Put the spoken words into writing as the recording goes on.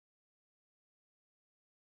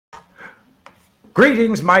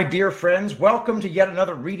Greetings, my dear friends. Welcome to yet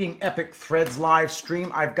another Reading Epic Threads live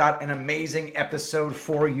stream. I've got an amazing episode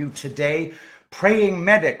for you today. Praying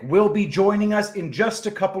Medic will be joining us in just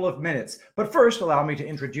a couple of minutes. But first, allow me to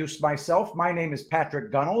introduce myself. My name is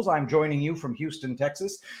Patrick Gunnels. I'm joining you from Houston,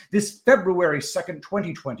 Texas, this February 2nd,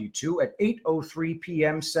 2022 at 8:03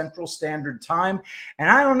 p.m. Central Standard Time. And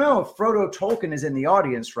I don't know if Frodo Tolkien is in the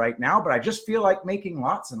audience right now, but I just feel like making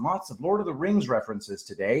lots and lots of Lord of the Rings references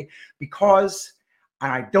today because,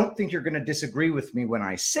 and I don't think you're going to disagree with me when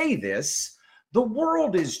I say this, the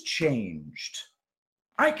world is changed.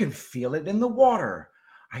 I can feel it in the water.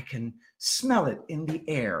 I can smell it in the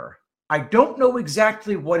air. I don't know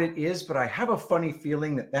exactly what it is, but I have a funny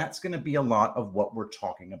feeling that that's going to be a lot of what we're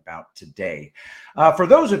talking about today. For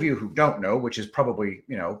those of you who don't know, which is probably,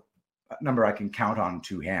 a number I can count on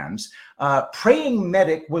two hands, Praying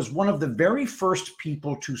Medic was one of the very first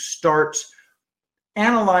people to start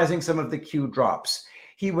analyzing some of the Q drops.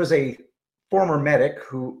 He was a former medic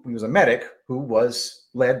who was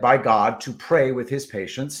led by God to pray with his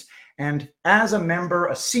patients. And as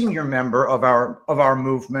a senior member of our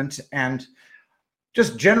movement, and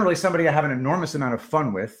just generally somebody I have an enormous amount of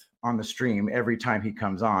fun with on the stream every time he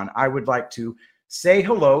comes on, I would like to say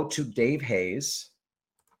hello to Dave Hayes,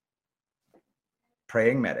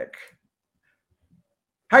 Praying Medic.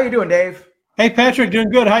 How you doing, Dave? Hey, Patrick,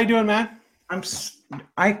 doing good. How you doing, man?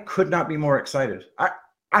 I could not be more excited.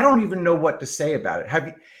 I don't even know what to say about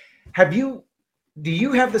it. Do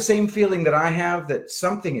you have the same feeling that I have, that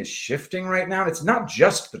something is shifting right now? It's not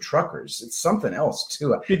just the truckers, it's something else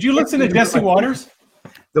too. Did you listen to Jesse Waters?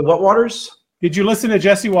 The what Waters? Did you listen to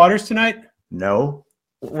Jesse Waters tonight? No.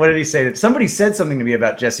 What did he say? Somebody said something to me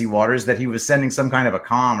about Jesse Waters, that he was sending some kind of a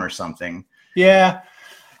comm or something. Yeah.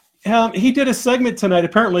 He did a segment tonight,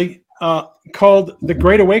 apparently, called The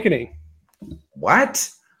Great Awakening. What?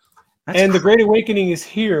 The Great Awakening is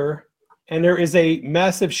here, and there is a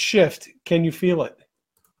massive shift. Can you feel it?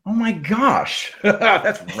 Oh my gosh.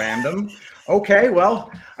 That's random. Okay,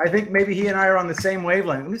 well, I think maybe he and I are on the same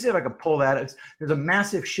wavelength. Let me see if I can pull that. There's a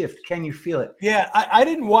massive shift. Can you feel it? Yeah, I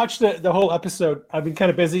didn't watch the whole episode. I've been kind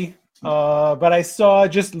of busy, but I saw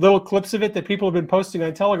just little clips of it that people have been posting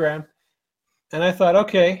on Telegram, and I thought,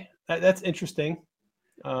 okay, that's interesting.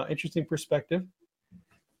 Interesting perspective.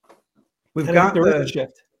 We've got the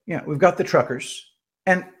shift. Yeah, we've got the truckers.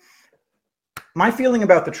 And my feeling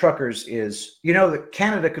about the truckers is, that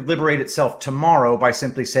Canada could liberate itself tomorrow by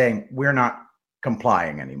simply saying, we're not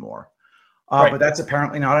complying anymore. Right. But that's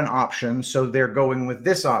apparently not an option. So they're going with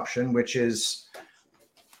this option, which is,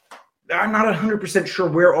 I'm not 100% sure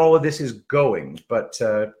where all of this is going. But,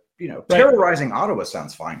 terrorizing Ottawa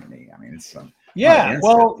sounds fine to me. I mean, it's yeah,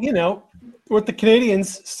 well, what the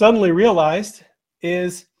Canadians suddenly realized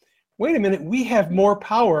is, wait a minute, we have more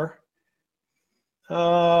power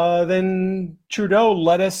than Trudeau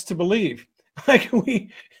led us to believe. Like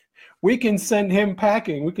we can send him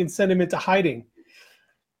packing, we can send him into hiding.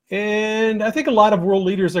 And I think a lot of world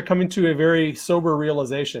leaders are coming to a very sober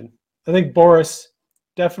realization. I think Boris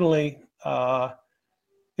definitely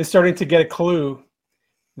is starting to get a clue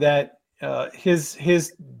that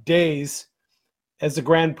his days as the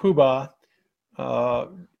Grand Poobah,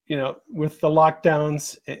 with the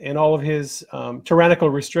lockdowns and all of his tyrannical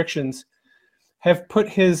restrictions, have put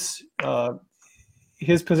his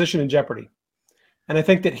position in jeopardy. And I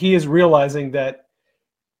think that he is realizing that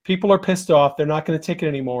people are pissed off. They're not going to take it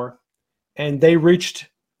anymore. And they reached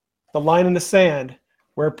the line in the sand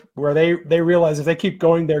where they realize if they keep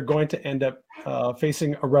going, they're going to end up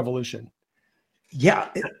facing a revolution. Yeah.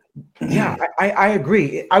 Yeah, I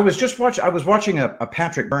agree. I was watching a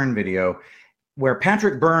Patrick Byrne video where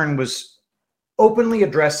Patrick Byrne was openly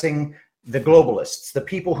addressing the globalists, the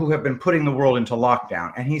people who have been putting the world into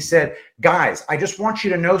lockdown. And he said, guys, I just want you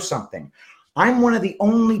to know something. I'm one of the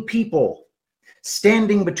only people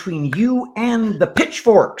standing between you and the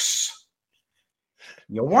pitchforks.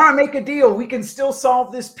 You want to make a deal? We can still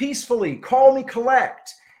solve this peacefully. Call me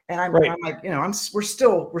collect. And I'm like, we're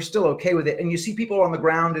still okay with it. And you see people on the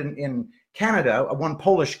ground in Canada, one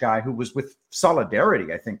Polish guy who was with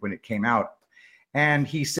Solidarity, I think, when it came out. And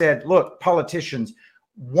he said, look, politicians,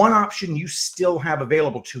 one option you still have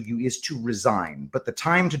available to you is to resign. But the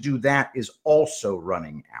time to do that is also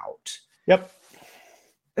running out. Yep.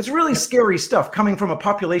 It's really scary stuff coming from a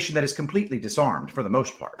population that is completely disarmed for the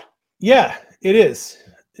most part. Yeah, it is.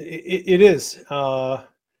 It is.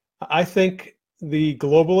 I think the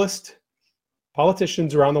globalist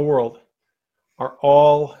politicians around the world are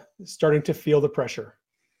all starting to feel the pressure.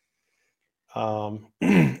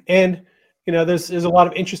 And, there's a lot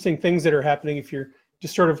of interesting things that are happening if you're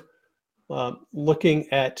just sort of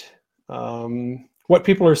looking at what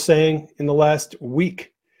people are saying in the last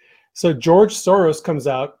week. So George Soros comes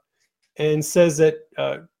out and says that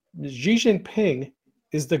Xi Jinping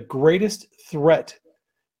is the greatest threat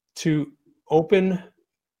to open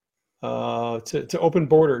to open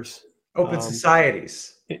borders, Open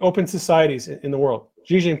societies. open societies in the world.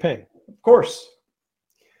 Xi Jinping, Of course.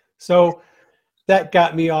 so that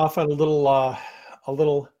got me off on a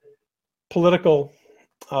little political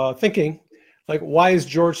thinking. Like, why is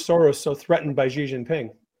George Soros so threatened by Xi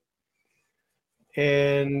Jinping?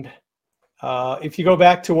 And if you go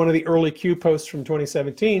back to one of the early Q posts from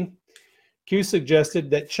 2017, Q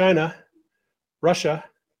suggested that China, Russia,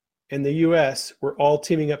 and the US were all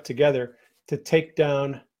teaming up together to take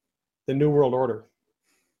down the New World Order.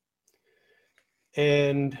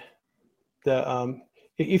 And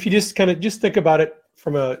if you just think about it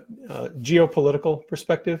from a geopolitical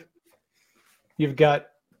perspective, you've got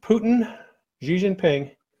Putin, Xi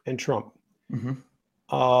Jinping, and Trump. Mm-hmm.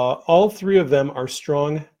 All three of them are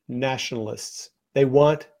strong nationalists. They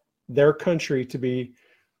want their country to be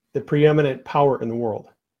the preeminent power in the world,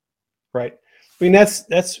 right? I mean, that's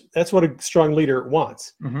what a strong leader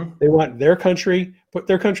wants. Mm-hmm. They want their country, put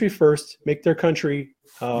their country first, make their country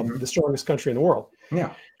the strongest country in the world.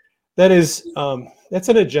 Yeah. That is, that's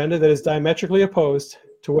an agenda that is diametrically opposed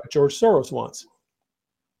to what George Soros wants.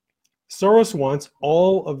 Soros wants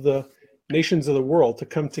all of the nations of the world to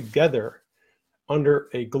come together under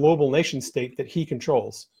a global nation state that he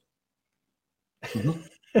controls. Mm-hmm.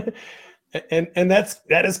 and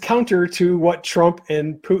that is counter to what Trump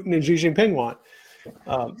and Putin and Xi Jinping want.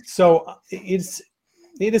 So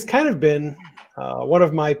it has kind of been one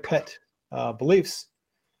of my pet beliefs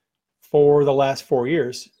for the last 4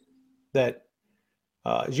 years that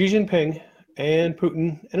Xi Jinping and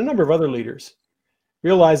Putin and a number of other leaders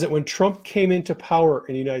realized that when Trump came into power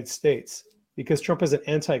in the United States, because Trump is an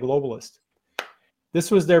anti-globalist, this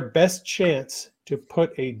was their best chance to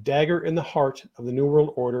put a dagger in the heart of the New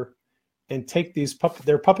World Order and take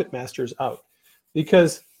their puppet masters out.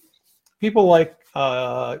 Because people like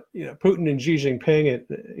Putin and Xi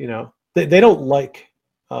Jinping, they don't like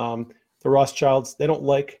the Rothschilds. They don't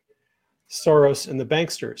like Soros and the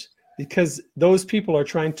banksters, because those people are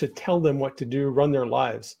trying to tell them what to do, run their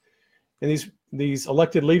lives. And these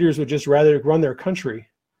elected leaders would just rather run their country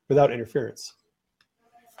without interference.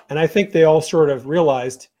 And I think they all sort of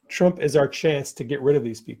realized Trump is our chance to get rid of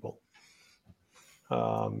these people.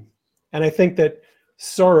 And I think that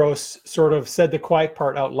Soros sort of said the quiet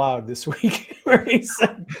part out loud this week, where he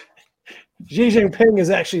said, Xi Jinping is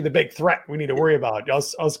actually the big threat we need to worry about,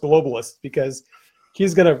 us globalists, because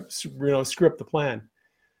he's going to screw up the plan.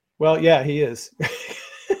 Well, yeah, he is.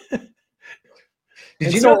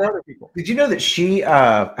 Did you know that Xi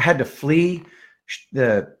had to flee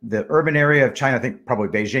the urban area of China? I think probably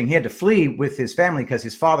Beijing. He had to flee with his family because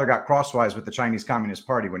his father got crosswise with the Chinese Communist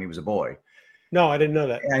Party when he was a boy. No, I didn't know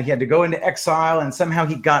that. And he had to go into exile, and somehow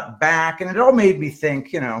he got back. And it all made me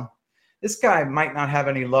think, this guy might not have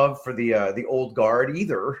any love for the old guard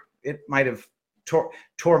either. It might have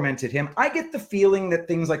tormented him. I get the feeling that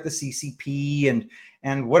things like the CCP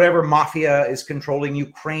and whatever mafia is controlling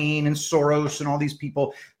Ukraine and Soros and all these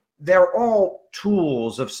people, they're all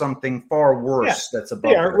tools of something far worse that's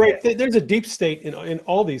above. Yeah, right. There's a deep state in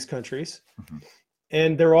all these countries,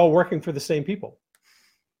 and they're all working for the same people,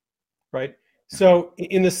 right? So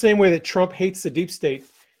in the same way that Trump hates the deep state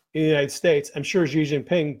in the United States, I'm sure Xi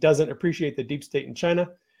Jinping doesn't appreciate the deep state in China,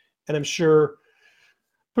 and I'm sure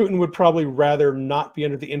Putin would probably rather not be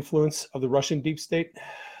under the influence of the Russian deep state.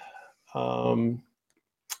 It's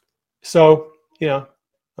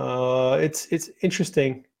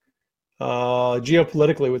interesting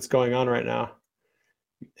geopolitically what's going on right now.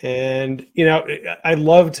 And, I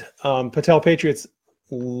loved Patel Patriot's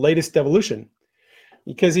latest devolution,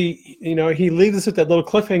 because he leaves us with that little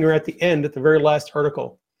cliffhanger at the end, at the very last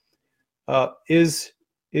article. Is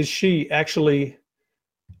she actually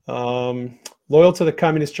loyal to the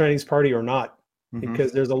Communist Chinese Party or not?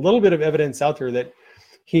 Because there's a little bit of evidence out there that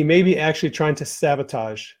he may be actually trying to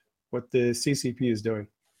sabotage what the CCP is doing.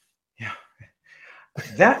 Yeah,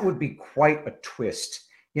 that would be quite a twist.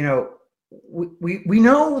 We know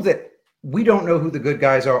that we don't know who the good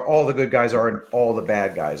guys are, all the good guys are, and all the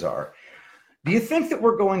bad guys are. Do you think that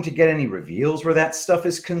we're going to get any reveals where that stuff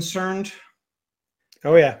is concerned?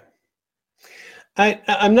 Oh, yeah.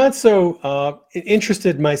 I'm not so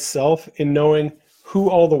interested myself in knowing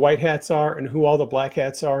who all the white hats are and who all the black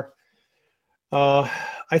hats are. I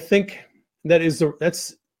think that's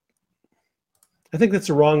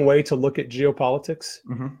the wrong way to look at geopolitics,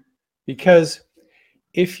 because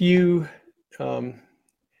if you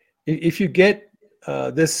get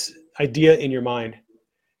this idea in your mind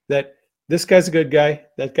that this guy's a good guy,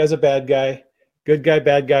 that guy's a bad guy, good guy,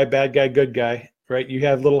 bad guy, bad guy, good guy, right? You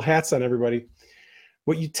have little hats on everybody.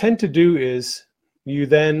 What you tend to do is you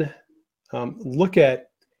then look at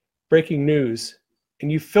breaking news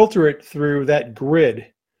and you filter it through that grid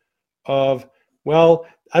of, well,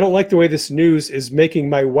 I don't like the way this news is making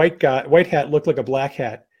my white hat look like a black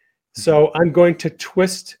hat. So I'm going to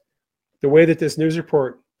twist the way that this news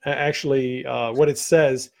report actually, what it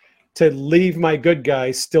says, to leave my good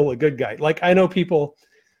guy still a good guy. Like, I know people,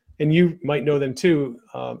 and you might know them too,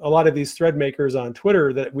 a lot of these thread makers on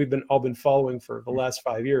Twitter that we've all been following for the last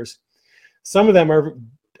 5 years. Some of them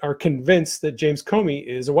are convinced that James Comey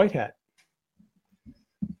is a white hat.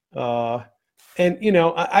 And you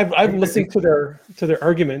know, I've listened to their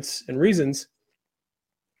arguments and reasons,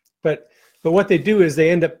 but what they do is they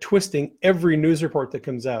end up twisting every news report that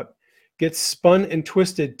comes out, gets spun and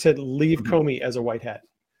twisted to leave Comey as a white hat.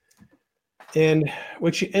 And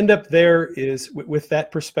what you end up there is with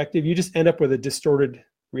that perspective, you just end up with a distorted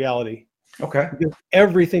reality. Okay. Because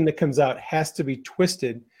everything that comes out has to be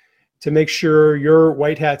twisted to make sure your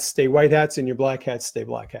white hats stay white hats and your black hats stay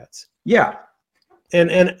black hats. Yeah.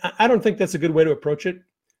 And I don't think that's a good way to approach it.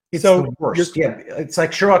 It's the worst. Yeah. It's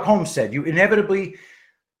like Sherlock Holmes said, you inevitably,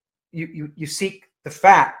 you seek the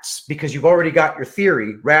facts because you've already got your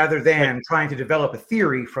theory rather than trying to develop a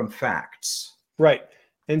theory from facts. Right.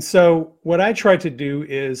 And so what I try to do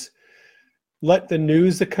is let the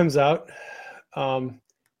news that comes out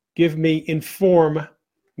inform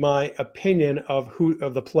my opinion of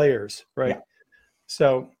the players, right? Yeah.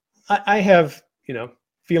 So I have, you know,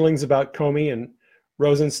 feelings about Comey and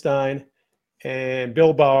Rosenstein and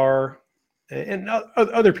Bill Barr and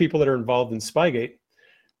other people that are involved in Spygate,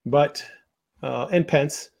 but and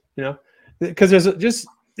Pence, you know, because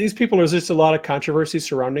these people, there's just a lot of controversy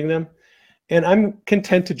surrounding them. And I'm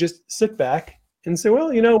content to just sit back and say,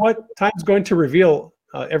 well, you know what? Time's going to reveal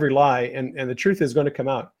every lie, and the truth is going to come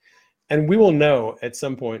out. And we will know at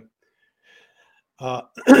some point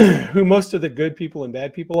who most of the good people and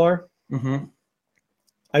bad people are. Mm-hmm.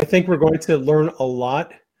 I think we're going to learn a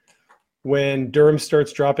lot when Durham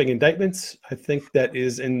starts dropping indictments. I think that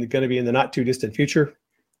is going to be in the not too distant future.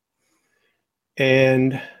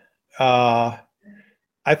 And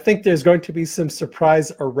I think there's going to be some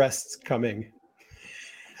surprise arrests coming.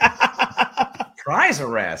 Surprise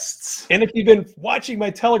arrests. And if you've been watching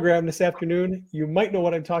my Telegram this afternoon, you might know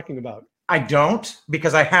what I'm talking about. I don't,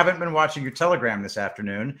 because I haven't been watching your Telegram this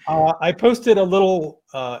afternoon. I posted a little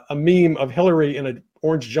a meme of Hillary in an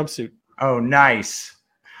orange jumpsuit. Oh, nice.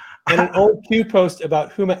 And an old Q post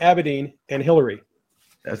about Huma Abedin and Hillary.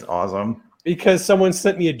 That's awesome. Because someone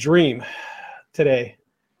sent me a dream today.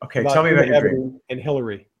 Okay, tell me about your dream. And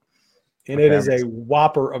Hillary. And it is a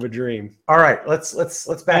whopper of a dream. All right, let's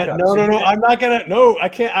back up. No, I'm not gonna. No, I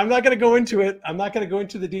can't. I'm not gonna go into it. I'm not gonna go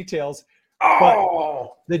into the details.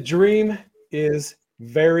 Oh, but the dream is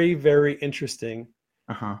very, very interesting.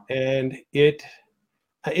 And it's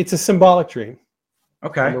a symbolic dream.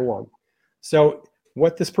 Okay. Number one. So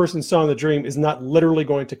what this person saw in the dream is not literally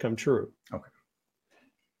going to come true. Okay.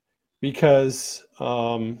 Because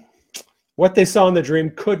what they saw in the dream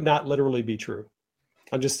could not literally be true.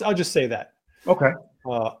 I'll just say that. Okay.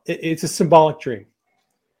 It's a symbolic dream.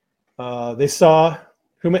 They saw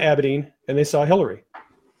Huma Abedin and they saw Hillary.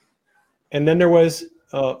 And then there was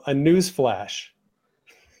a news flash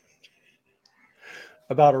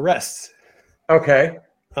about arrests. Okay.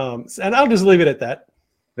 And I'll just leave it at that.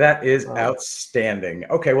 That is outstanding.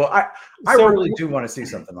 Okay. Well, I really do want to see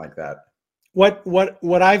something like that.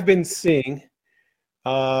 What I've been seeing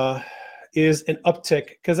is an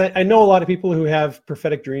uptick, because I know a lot of people who have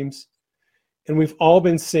prophetic dreams, and we've all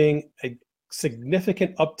been seeing a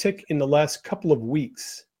significant uptick in the last couple of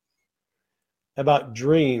weeks about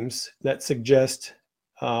dreams that suggest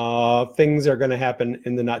things are going to happen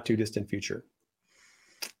in the not too distant future.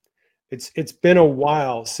 It's been a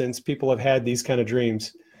while since people have had these kind of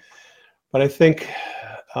dreams, but I think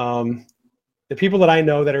the people that I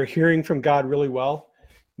know that are hearing from God really well,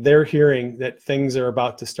 they're hearing that things are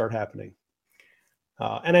about to start happening.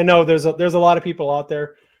 And I know there's a lot of people out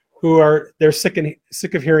there who they're sick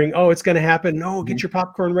of hearing, oh, it's going to happen. No, get your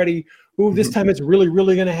popcorn ready. Ooh, this time it's really,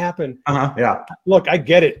 really going to happen. Yeah. Look, I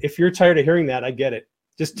get it. If you're tired of hearing that, I get it.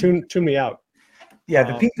 Just tune me out. Yeah,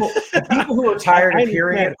 the people who are tired of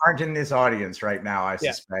hearing it aren't in this audience right now, I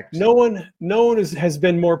suspect. No one has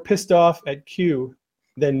been more pissed off at Q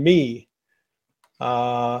than me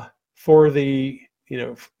for the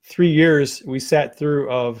 3 years we sat through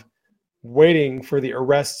of waiting for the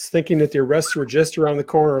arrests, thinking that the arrests were just around the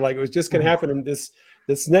corner, like it was just going to happen in this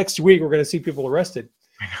next week. We're going to see people arrested.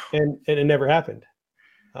 and it never happened.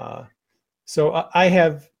 So I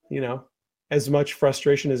have, as much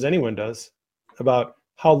frustration as anyone does about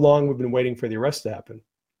how long we've been waiting for the arrest to happen.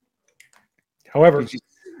 However,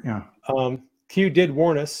 Q did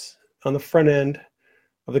warn us on the front end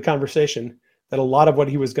of the conversation that a lot of what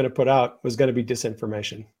he was going to put out was going to be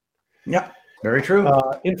disinformation. Yeah, very true.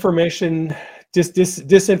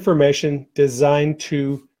 Disinformation designed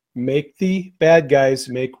to make the bad guys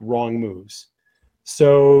make wrong moves.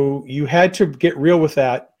 So you had to get real with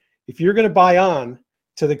that. If you're going to buy on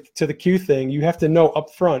to the Q thing, you have to know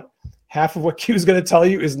up front half of what Q is going to tell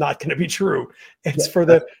you is not going to be true. It's for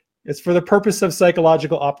the purpose of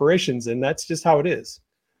psychological operations, and that's just how it is.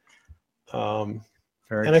 Very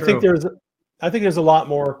true. I think there's a lot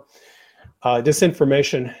more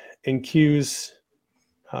disinformation in Q's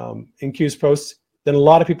posts than a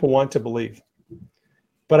lot of people want to believe.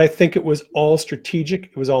 But I think it was all strategic.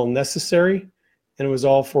 It was all necessary, and it was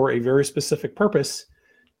all for a very specific purpose.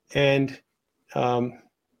 And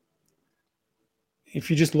if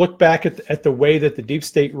you just look back at the way that the deep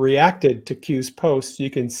state reacted to Q's posts, you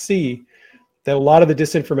can see that a lot of the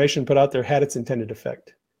disinformation put out there had its intended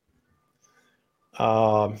effect.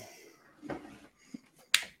 And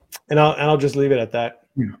I'll just leave it at that.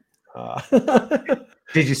 Yeah.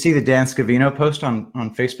 Did you see the Dan Scavino post on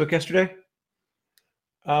Facebook yesterday?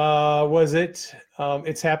 Was it?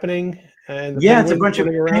 It's happening. And it's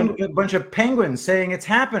a bunch of penguins saying it's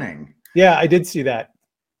happening. Yeah, I did see that.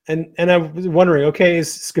 And I was wondering, okay, is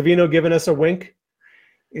Scavino giving us a wink?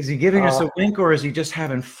 Is he giving us a wink, or is he just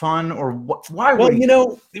having fun, or what? Why? Well,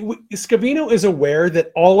 Scavino is aware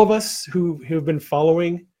that all of us who've been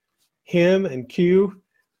following him and Q,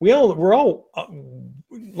 we're all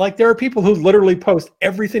like, there are people who literally post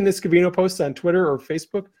everything that Scavino posts on Twitter or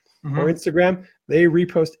Facebook or Instagram. They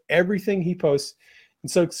repost everything he posts. And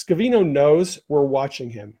so Scavino knows we're watching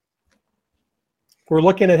him. We're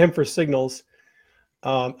looking at him for signals.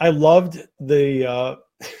 I loved the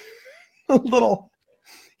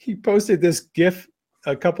he posted this GIF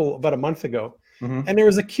about a month ago, and there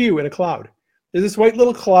was a Q in a cloud. There's this white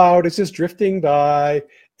little cloud. It's just drifting by,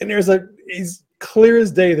 and it's clear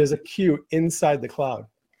as day. There's a Q inside the cloud,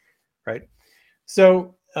 right?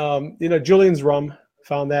 So, Julian's Rum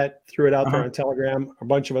found that, threw it out there on Telegram. A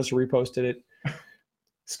bunch of us reposted it.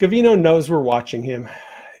 Scavino knows we're watching him.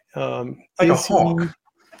 Like a hawk.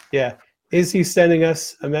 Is he sending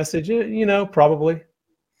us a message? Probably.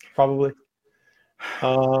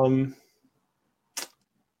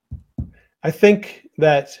 I think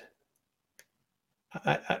that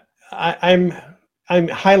I'm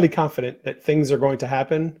highly confident that things are going to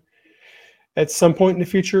happen at some point in the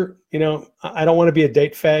future. I don't want to be a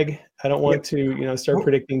date fag. I don't want to, start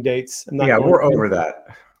predicting dates. We're over that.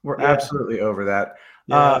 We're absolutely over that.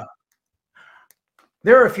 Yeah.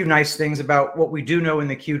 There are a few nice things about what we do know in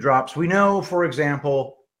the Q drops. We know, for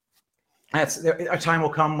example, a time will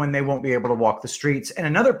come when they won't be able to walk the streets. And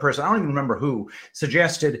another person, I don't even remember who,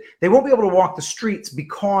 suggested they won't be able to walk the streets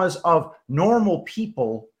because of normal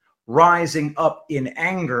people rising up in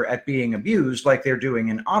anger at being abused, like they're doing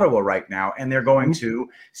in Ottawa right now. And they're going to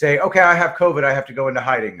say, okay, I have COVID, I have to go into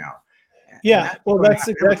hiding now. Yeah, well, that's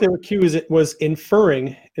exactly what Q was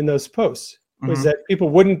inferring in those posts, was that people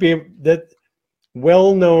wouldn't be, that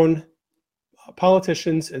well-known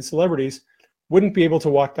politicians and celebrities wouldn't be able to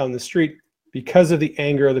walk down the street because of the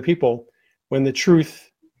anger of the people when the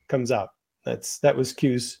truth comes out. That was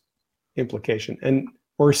Q's implication, and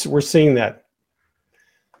we're seeing that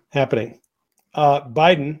happening.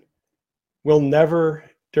 Biden will never,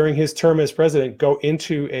 during his term as president, go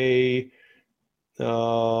into a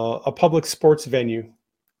public sports venue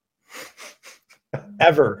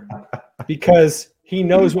ever, because he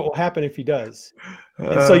knows what will happen if he does.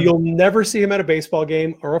 And so you'll never see him at a baseball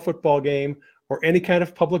game or a football game or any kind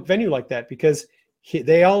of public venue like that, because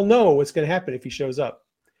they all know what's going to happen if he shows up.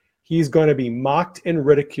 He's going to be mocked and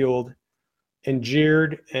ridiculed and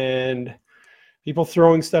jeered, and people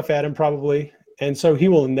throwing stuff at him probably. And so he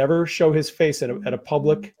will never show his face at a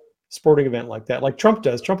public sporting event like that, like Trump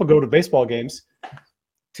does. Trump will go to baseball games.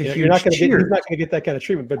 He's not going to get that kind of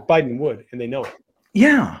treatment, but Biden would, and they know it.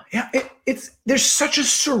 Yeah. There's such a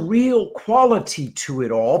surreal quality to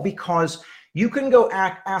it all, because you can go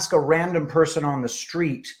ask a random person on the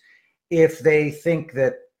street if they think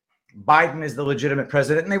that Biden is the legitimate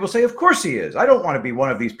president, and they will say, of course he is. I don't want to be one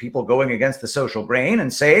of these people going against the social grain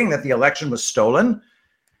and saying that the election was stolen,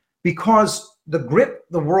 because the grip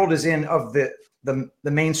the world is in of the the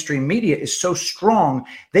mainstream media is so strong,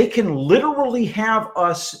 they can literally have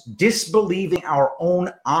us disbelieving our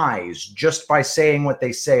own eyes just by saying what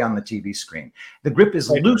they say on the TV screen. The grip is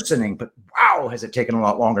Right. loosening, but wow, has it taken a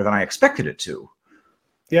lot longer than I expected it to.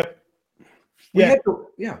 Yep. We Yeah. had to,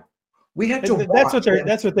 yeah. We had to That's watch what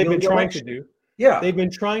they've the been trying to election. do. Yeah. They've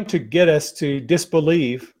been trying to get us to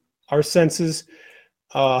disbelieve our senses.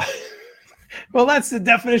 Well, that's the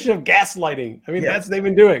definition of gaslighting. I mean, Yeah. that's what they've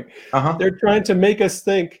been doing. Uh-huh. They're trying to make us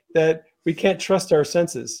think that we can't trust our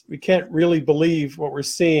senses. We can't really believe what we're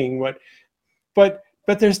seeing. But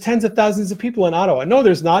there's tens of thousands of people in Ottawa. No,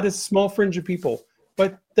 there's not. It's a small fringe of people.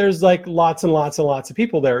 But there's like lots and lots and lots of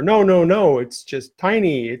people there. No. It's just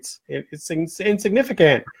tiny. It's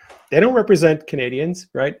insignificant. They don't represent Canadians,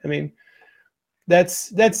 right? I mean, that's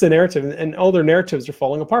the narrative, and all their narratives are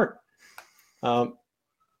falling apart.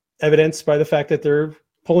 Evidenced by the fact that they're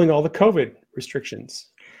pulling all the COVID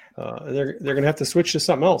restrictions. They're going to have to switch to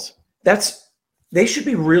something else. They should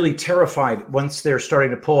be really terrified once they're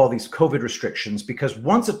starting to pull all these COVID restrictions, because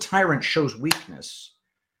once a tyrant shows weakness,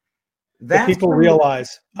 that people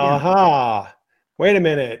realize, aha, wait a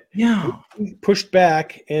minute. Yeah. We pushed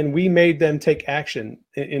back and we made them take action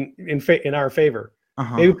in our favor.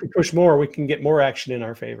 Uh-huh. Maybe if we push more, we can get more action in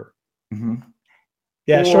our favor. Mm-hmm.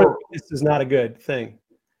 Yeah, sure. This is not a good thing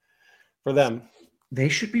for them. They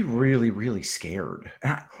should be really, really scared.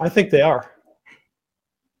 I think they are.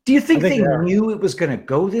 Do you think they knew it was going to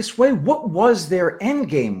go this way? What was their end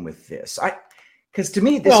game with this? Because to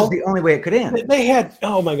me, this is the only way it could end. They had,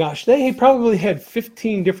 oh my gosh, they probably had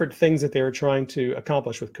 15 different things that they were trying to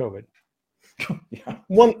accomplish with COVID. Yeah.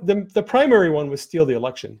 The primary one was steal the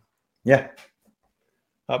election. Yeah.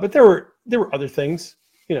 But there were other things,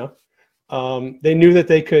 you know. They knew that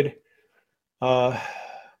they could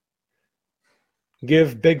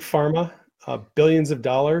give big pharma billions of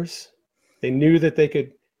dollars. They knew that they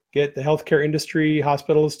could get the healthcare industry,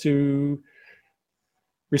 hospitals to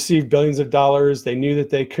receive billions of dollars. They knew that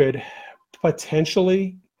they could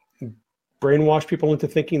potentially brainwash people into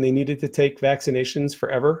thinking they needed to take vaccinations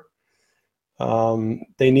forever.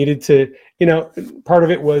 They needed to, you know, part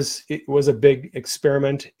of it was a big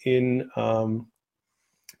experiment in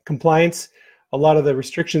compliance. A lot of the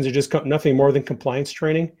restrictions are just nothing more than compliance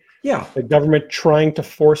training. Yeah. The government trying to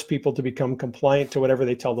force people to become compliant to whatever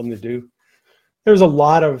they tell them to do. There's a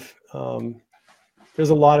lot of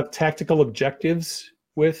tactical objectives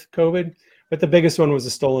with COVID, but the biggest one was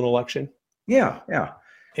a stolen election. Yeah, yeah.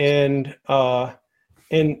 And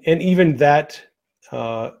even that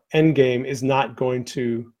end game is not going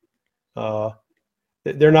to.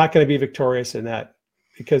 They're not going to be victorious in that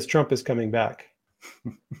because Trump is coming back.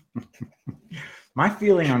 My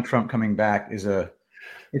feeling on Trump coming back is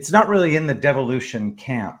it's not really in the devolution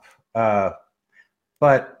camp,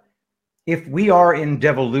 but if we are in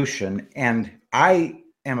devolution, and I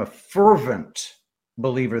am a fervent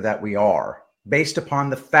believer that we are, based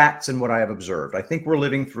upon the facts and what I have observed, I think we're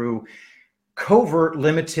living through covert,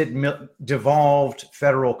 limited, devolved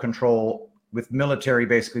federal control with military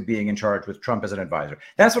basically being in charge with Trump as an advisor.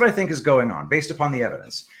 That's what I think is going on based upon the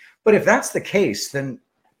evidence. But if that's the case, then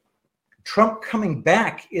Trump coming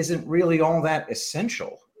back isn't really all that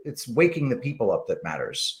essential. It's waking the people up that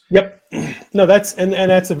matters. Yep. No, that's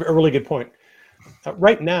a really good point.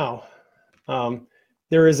 Right now,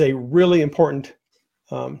 there is a really important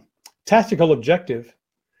tactical objective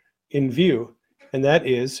in view, and that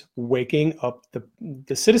is waking up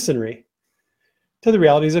the citizenry to the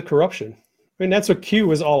realities of corruption. I mean, that's what Q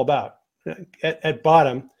was all about. At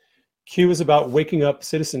bottom, Q is about waking up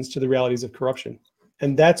citizens to the realities of corruption.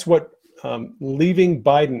 And that's what leaving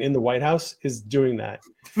Biden in the White House is doing that.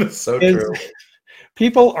 So true.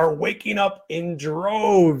 People are waking up in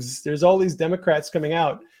droves. There's all these Democrats coming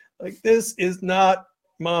out. Like, this is not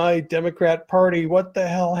my Democrat Party. What the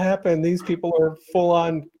hell happened? These people are full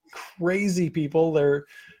on crazy people. They're,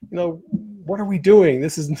 you know, what are we doing?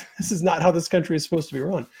 This is not how this country is supposed to be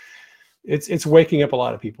run. It's waking up a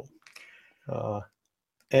lot of people.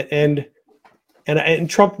 And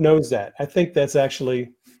Trump knows that. I think that's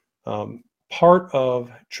actually part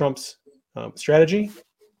of Trump's strategy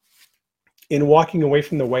in walking away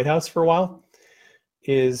from the White House for a while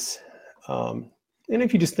is, and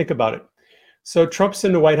if you just think about it, so Trump's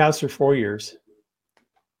in the White House for 4 years,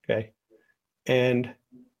 okay, and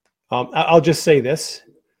I'll just say this: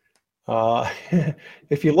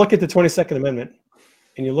 if you look at the 22nd Amendment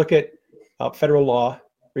and you look at federal law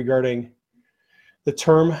regarding the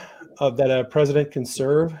term that a president can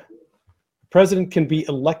serve, the president can be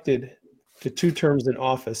elected to 2 terms in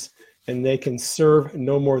office, and they can serve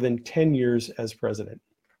no more than 10 years as president.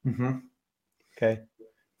 Mm-hmm. Okay.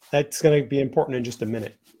 That's going to be important in just a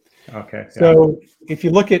minute. Okay. So if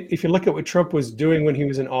you look at what Trump was doing when he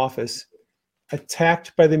was in office,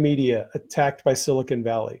 attacked by the media, attacked by Silicon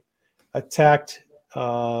Valley, attacked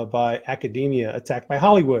by academia, attacked by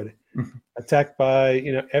Hollywood, attacked by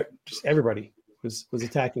just everybody was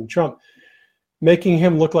attacking Trump, making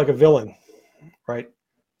him look like a villain, right?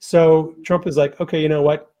 So Trump is like, okay, you know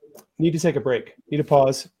what? Need to take a break. Need to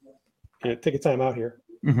pause. Take a time out here.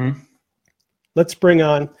 Mm-hmm. Let's bring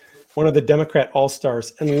on one of the Democrat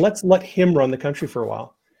all-stars and let's let him run the country for a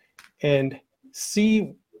while and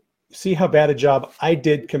see how bad a job I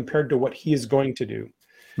did compared to what he is going to do.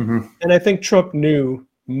 Mm-hmm. And I think Trump knew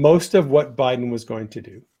most of what Biden was going to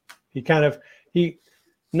do.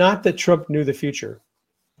 Not that Trump knew the future,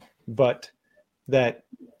 but that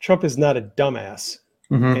Trump is not a dumbass.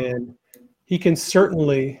 Mm-hmm. And he can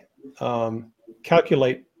certainly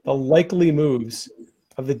calculate the likely moves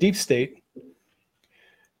of the deep state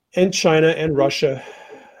and China and Russia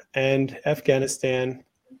and Afghanistan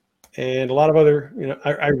and a lot of other,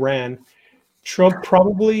 Iran. Trump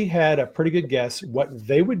probably had a pretty good guess what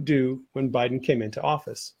they would do when Biden came into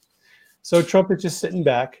office. So Trump is just sitting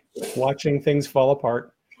back, watching things fall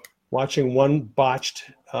apart, watching one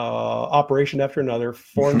botched operation after another,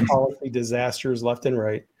 foreign policy disasters left and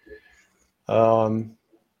right. And,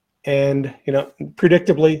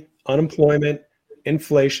 predictably, unemployment,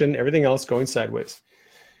 inflation, everything else going sideways.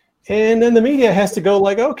 And then the media has to go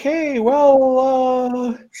like, okay,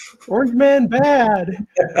 well, Orange Man bad,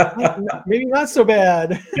 maybe not so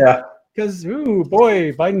bad. Yeah. Because, ooh,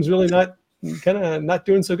 boy, Biden's really not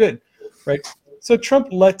doing so good, right? So Trump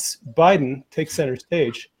lets Biden take center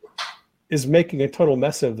stage, is making a total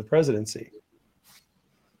mess of the presidency.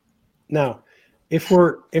 Now, if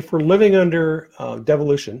we're living under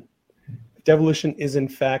devolution is in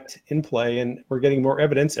fact in play, and we're getting more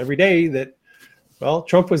evidence every day that, well,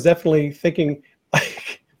 Trump was definitely thinking,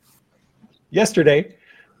 like yesterday,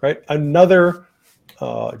 right? Another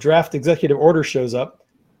draft executive order shows up.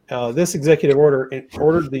 This executive order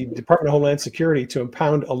ordered the Department of Homeland Security to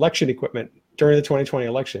impound election equipment during the 2020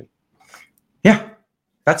 election. Yeah,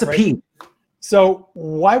 that's a right? P. So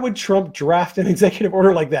why would Trump draft an executive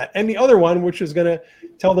order like that? And the other one, which was going to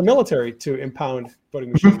tell the military to impound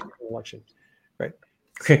voting machines in the election, right?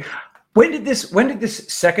 Okay. When did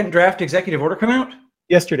this second draft executive order come out?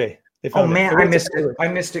 Yesterday. Oh man, I missed it. I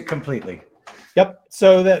missed it completely. Yep.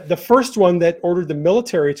 So the first one that ordered the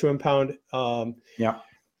military to impound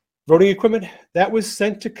voting equipment, that was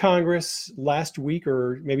sent to Congress last week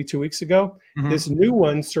or maybe 2 weeks ago. Mm-hmm. This new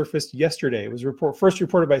one surfaced yesterday. It was first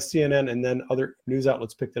reported by CNN, and then other news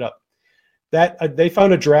outlets picked it up. That they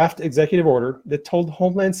found a draft executive order that told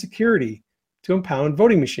Homeland Security to impound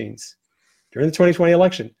voting machines during the 2020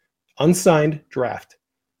 election. Unsigned draft.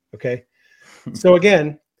 Okay. So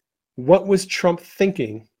again, what was Trump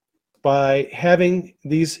thinking by having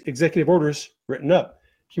these executive orders written up?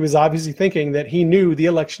 He was obviously thinking that he knew the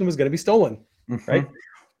election was going to be stolen, right?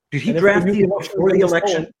 Did he draft these before the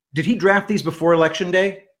election? Did he draft these before election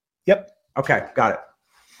day? Yep. Okay, got it.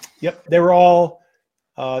 Yep. They all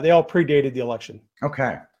predated the election.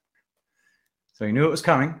 Okay. So he knew it was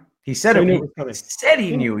coming. He said he knew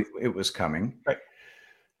it was coming. Right.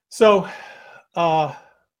 So,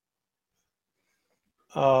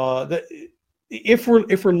 if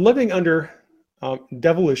we're living under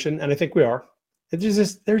devolution, and I think we are,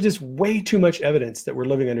 there's just way too much evidence that we're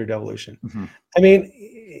living under devolution. Mm-hmm. I mean,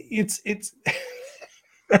 it's if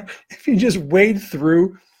you just wade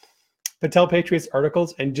through Patel Patriots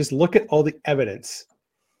articles and just look at all the evidence,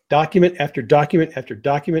 document after document after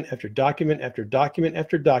document after document after document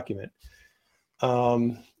after document.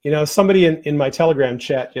 Somebody in my Telegram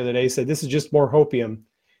chat the other day said, this is just more hopium.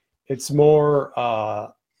 It's more,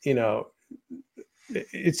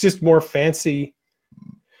 it's just more fancy,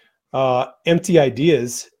 empty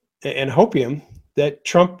ideas and hopium that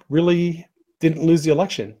Trump really didn't lose the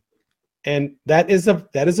election. And that is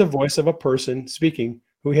a voice of a person speaking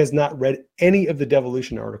who has not read any of the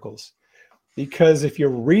devolution articles. Because if you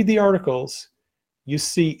read the articles, you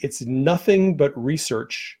see it's nothing but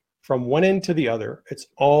research from one end to the other. It's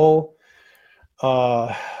all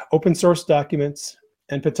open source documents,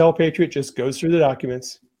 and Patel Patriot just goes through the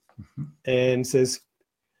documents and says,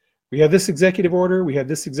 we have this executive order, we have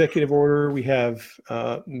this executive order, we have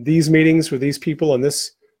these meetings with these people and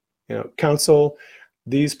this council,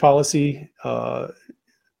 these policies are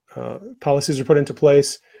put into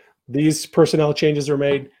place, these personnel changes are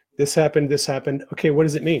made, this happened. Okay, what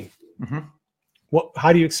does it mean? Mm-hmm.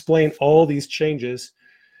 How do you explain all these changes?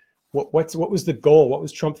 What was the goal? What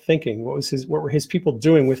was Trump thinking? What were his people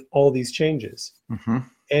doing with all these changes? Mm-hmm.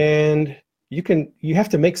 And you have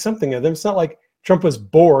to make something of them. It's not like Trump was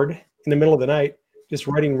bored in the middle of the night just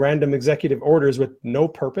writing random executive orders with no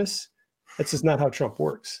purpose. That's just not how Trump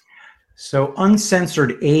works. So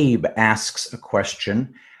Uncensored Abe asks a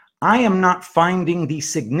question. I am not finding the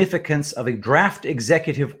significance of a draft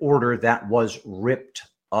executive order that was ripped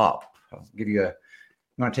up. I'll give you you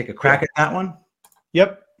want to take a crack at that one?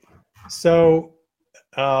 Yep. So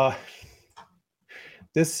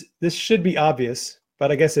this should be obvious,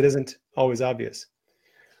 but I guess it isn't always obvious.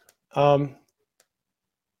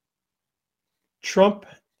 Trump,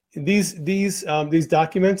 these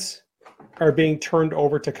documents are being turned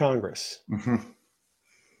over to Congress. Mm-hmm.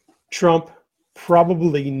 Trump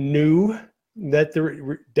probably knew that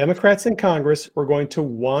the Democrats in Congress were going to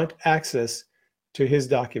want access to his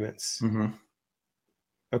documents. Mm-hmm.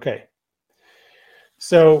 Okay.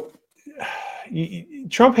 So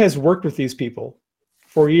Trump has worked with these people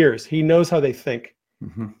for years. He knows how they think.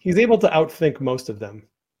 Mm-hmm. He's able to outthink most of them.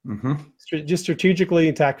 Mm-hmm. Just strategically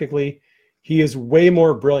and tactically, he is way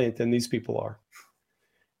more brilliant than these people are.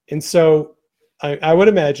 And so I would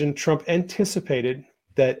imagine Trump anticipated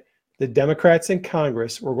that the Democrats in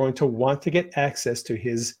Congress were going to want to get access to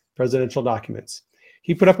his presidential documents.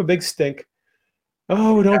 He put up a big stink.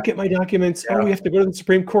 Oh, don't get my documents. Yeah. Oh, we have to go to the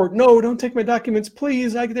Supreme Court. No, don't take my documents,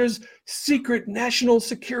 please. There's secret national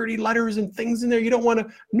security letters and things in there. You don't want to.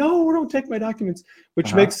 No, don't take my documents,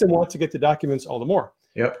 which makes them want to get the documents all the more.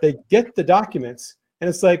 Yep. They get the documents, and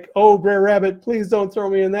it's like, oh, Brer Rabbit, please don't throw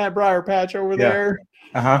me in that briar patch over there.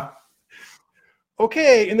 Uh-huh.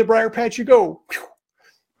 Okay, in the briar patch you go.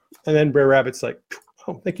 And then Brer Rabbit's like,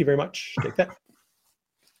 oh, thank you very much. Take that.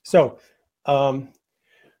 So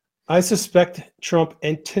I suspect Trump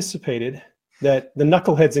anticipated that the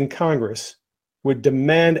knuckleheads in Congress would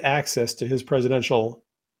demand access to his presidential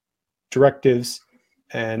directives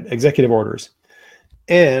and executive orders.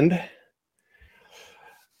 And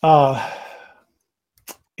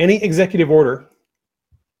any executive order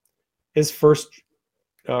is first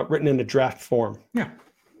written in a draft form. Yeah.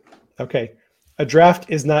 Okay. A draft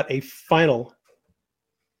is not a final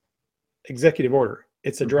executive order.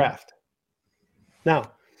 It's a draft.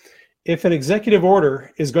 Now, if an executive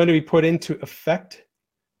order is going to be put into effect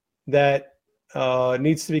that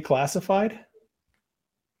needs to be classified,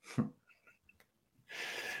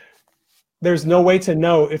 there's no way to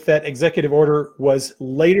know if that executive order was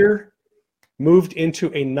later moved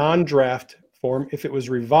into a non-draft form, if it was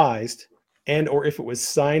revised, and or if it was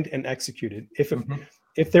signed and executed.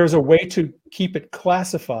 If there's a way to keep it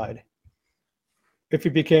classified, if it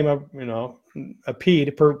became a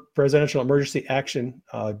PED, Presidential Emergency Action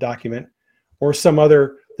document, or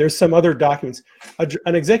there's some other documents.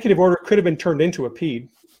 An executive order could have been turned into a PED,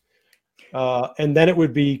 and then it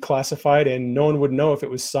would be classified, and no one would know if it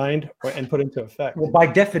was signed and put into effect. Well, by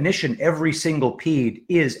definition, every single PED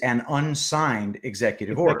is an unsigned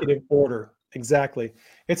executive order. Exactly.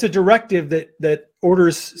 It's a directive that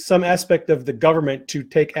orders some aspect of the government to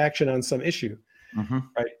take action on some issue,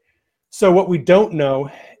 right? So what we don't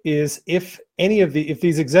know is if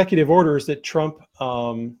these executive orders that Trump,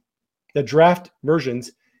 the draft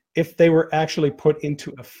versions, if they were actually put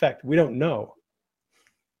into effect. We don't know.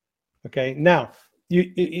 Okay. Now,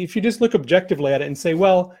 if you just look objectively at it and say,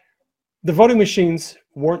 well, the voting machines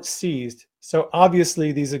weren't seized, so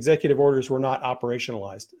obviously these executive orders were not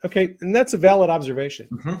operationalized. Okay, and that's a valid observation.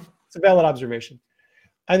 It's a valid observation.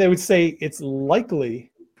 And they would say it's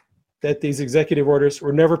likely that these executive orders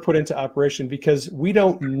were never put into operation because we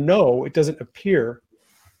don't know, it doesn't appear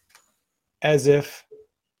as if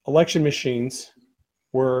election machines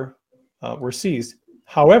were seized.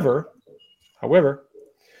 However,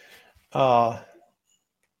 like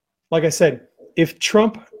I said, if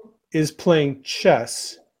Trump is playing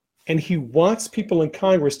chess and he wants people in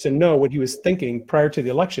Congress to know what he was thinking prior to the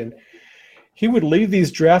election, he would leave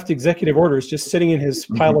these draft executive orders just sitting in his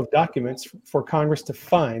pile of documents for Congress to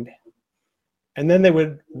find. And then they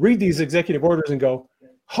would read these executive orders and go,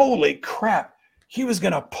 holy crap, he was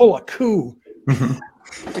going to pull a coup,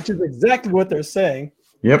 which is exactly what they're saying.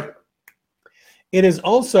 Yep. It is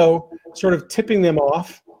also sort of tipping them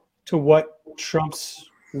off to what Trump's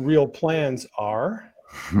real plans are.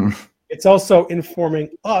 It's also informing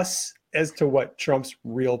us as to what Trump's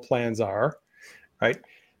real plans are, right?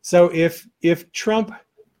 So if Trump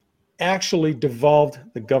actually devolved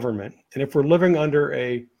the government, and if we're living under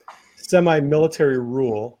a semi-military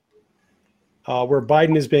rule where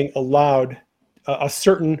Biden is being allowed a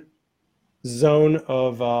certain zone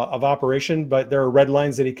of operation, but there are red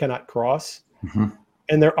lines that he cannot cross,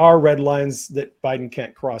 and there are red lines that Biden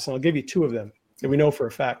can't cross. And I'll give you two of them that we know for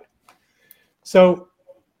a fact. So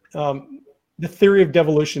the theory of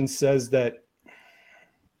devolution says that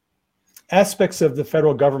aspects of the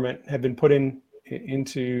federal government have been put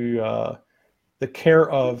into the care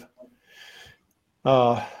of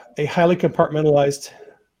a highly compartmentalized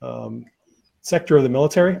sector of the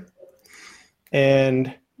military,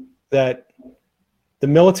 and that the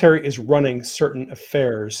military is running certain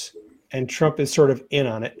affairs, and Trump is sort of in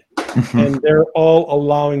on it. And they're all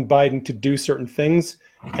allowing Biden to do certain things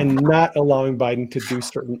and not allowing Biden to do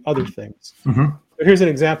certain other things. Mhm. But here's an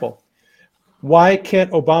example. Why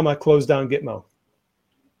can't Obama close down Gitmo?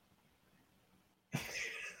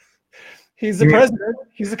 He's the president.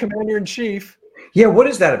 He's the commander in chief. Yeah, what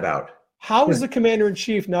is that about? How is the commander in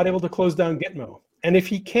chief not able to close down Gitmo? And if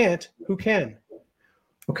he can't, who can?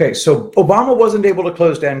 Okay, so Obama wasn't able to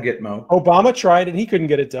close down Gitmo. Obama tried and he couldn't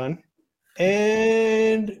get it done.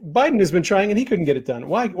 And Biden has been trying and he couldn't get it done.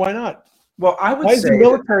 Why not? Well, I would Why is say the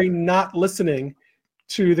military not listening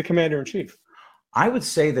to the commander in chief? I would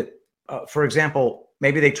say that, for example,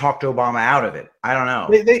 maybe they talked Obama out of it. I don't know.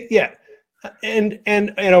 Yeah, and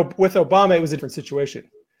you know, with Obama, it was a different situation.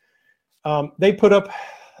 They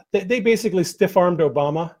basically stiff-armed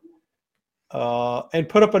Obama and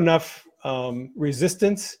put up enough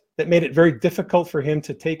resistance that made it very difficult for him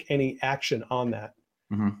to take any action on that.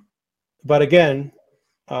 Mm-hmm. But again,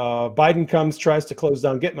 Biden comes, tries to close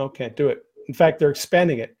down Gitmo, can't do it. In fact, they're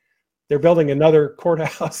expanding it. They're building another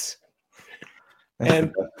courthouse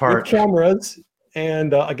and with cameras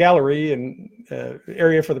and a gallery and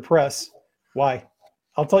area for the press. Why?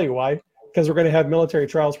 I'll tell you why. Because we're going to have military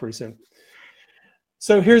trials pretty soon.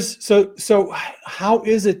 So so how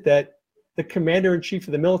is it that the commander in chief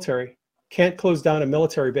of the military can't close down a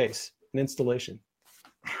military base, an installation?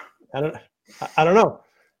 I don't know.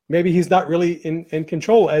 Maybe he's not really in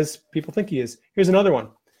control as people think he is. Here's another one.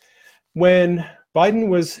 When Biden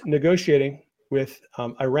was negotiating with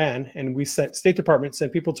Iran, and we State Department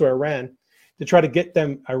sent people to Iran to try to get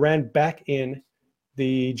Iran back in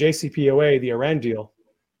the JCPOA, the Iran deal.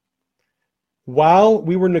 While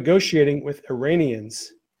we were negotiating with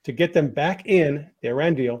Iranians to get them back in the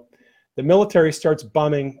Iran deal, the military starts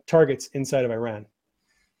bombing targets inside of Iran.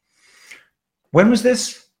 When was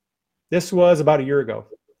this? This was about a year ago.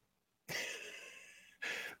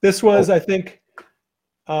 This was, I think,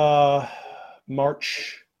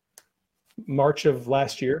 March of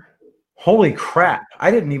last year. Holy crap. I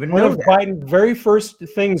didn't even know One of that. Biden's very first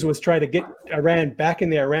things was try to get Iran back in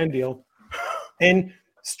the Iran deal. And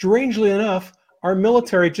strangely enough, our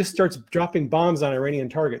military just starts dropping bombs on Iranian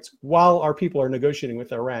targets while our people are negotiating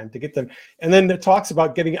with Iran to get them. And then the talks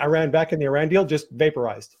about getting Iran back in the Iran deal just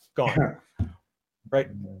vaporized, gone. Right?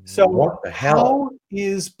 So What the hell? how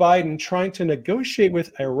is Biden trying to negotiate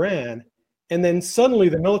with Iran, and then suddenly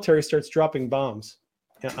the military starts dropping bombs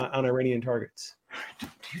on Iranian targets? Do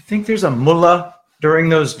you think there's a mullah during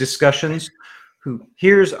those discussions who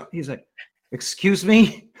he's like, excuse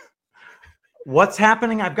me, what's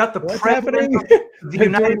happening? I've got the president of the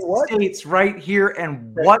United States right here,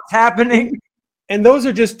 and what's happening? And those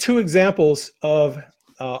are just two examples of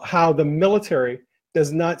how the military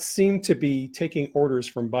does not seem to be taking orders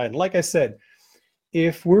from Biden. Like I said,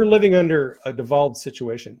 if we're living under a devolved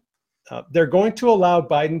situation, they're going to allow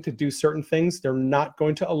Biden to do certain things. They're not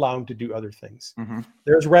going to allow him to do other things. Mm-hmm.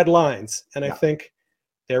 There's red lines. And I think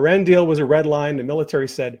the Iran deal was a red line. The military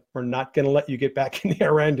said, we're not going to let you get back in the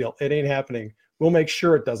Iran deal. It ain't happening. We'll make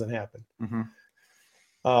sure it doesn't happen.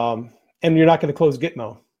 Mm-hmm. And you're not going to close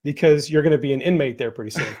Gitmo because you're going to be an inmate there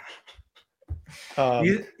pretty soon.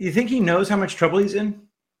 You think he knows how much trouble he's in?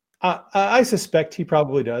 I suspect he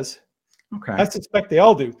probably does. Okay. I suspect they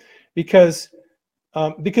all do, because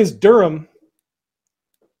Durham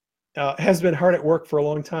has been hard at work for a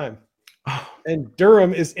long time, and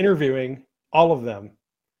Durham is interviewing all of them.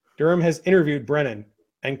 Durham has interviewed Brennan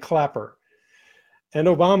and Clapper and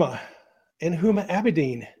Obama and Huma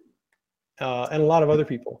Abedin and a lot of other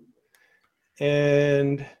people.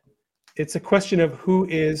 And it's a question of who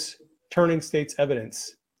is turning state's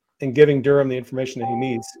evidence and giving Durham the information that he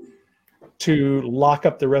needs to lock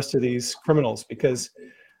up the rest of these criminals, because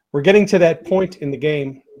we're getting to that point in the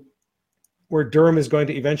game where Durham is going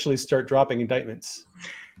to eventually start dropping indictments.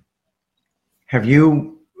 Have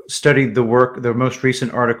you studied the most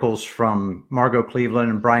recent articles from Margot Cleveland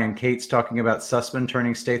and Brian Cates talking about Sussman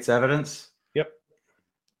turning state's evidence? Yep.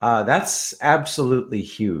 That's absolutely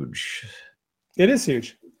huge. It is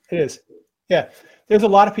huge. It is. Yeah. There's a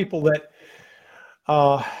lot of people that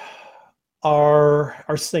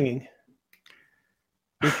are singing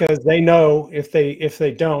because they know if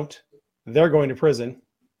they don't, they're going to prison.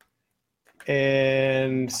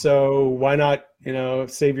 And so why not,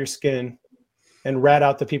 save your skin and rat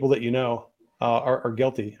out the people that are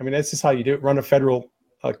guilty. I mean, that's just how you do it. Run a federal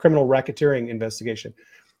criminal racketeering investigation.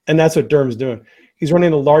 And that's what Durham's doing. He's running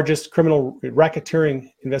the largest criminal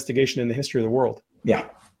racketeering investigation in the history of the world. Yeah.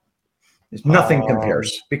 Nothing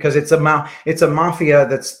compares, because it's a mafia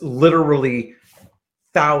that's literally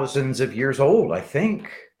thousands of years old, I think.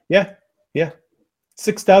 Yeah.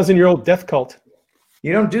 6,000-year-old death cult.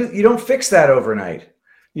 You don't fix that overnight.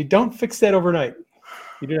 You don't fix that overnight.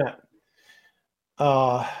 You do not.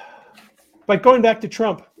 But going back to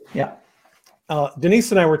Trump. Yeah.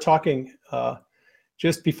 Denise and I were talking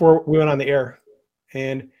just before we went on the air,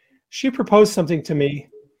 and she proposed something to me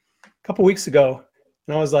a couple weeks ago,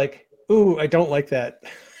 and I was like, "Ooh, I don't like that.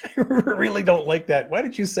 I really don't like that. Why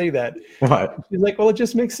did you say that?" What? She's like, "Well, it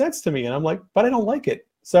just makes sense to me," and I'm like, "But I don't like it."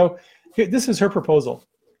 So this is her proposal.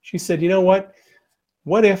 She said, "You know what?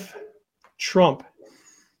 What if Trump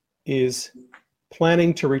is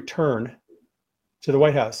planning to return to the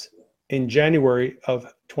White House in January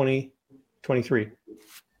of 2023?"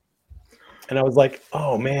 And I was like,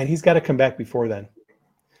 "Oh man, he's got to come back before then."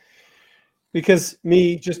 Because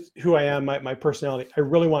me, just who I am, my personality, I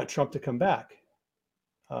really want Trump to come back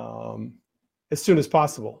as soon as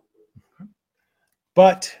possible.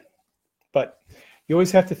 But you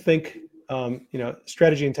always have to think,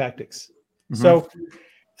 strategy and tactics. Mm-hmm. So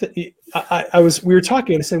we were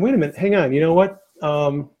talking, and I said, "Wait a minute, hang on. You know what?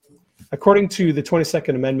 According to the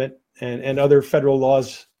 22nd Amendment and other federal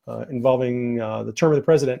laws involving the term of the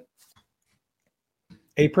president,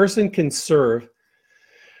 a person can serve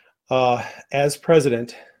as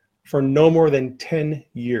president for no more than 10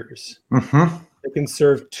 years. Mm-hmm. They can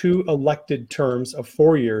serve 2 elected terms of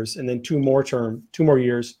 4 years, and then 2 more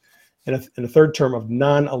years, and a third term of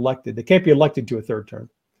non-elected. They can't be elected to a third term.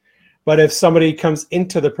 But if somebody comes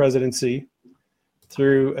into the presidency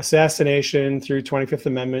through assassination, through 25th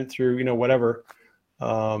Amendment, through whatever,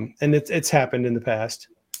 and it's happened in the past,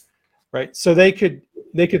 right? So they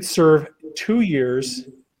could serve 2 years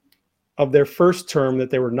of their first term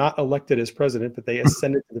that they were not elected as president, but they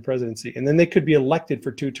ascended to the presidency, and then they could be elected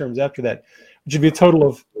for 2 terms after that, which would be a total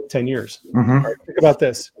of 10 years. Mm-hmm. All right, think about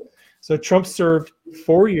this. So Trump served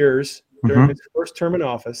 4 years during his first term in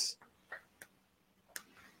office.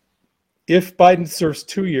 If Biden serves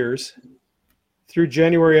 2 years through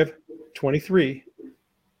January of 23,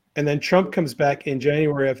 and then Trump comes back in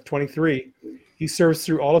January of 23, he serves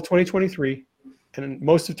through all of 2023 and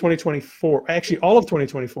most of 2024, actually all of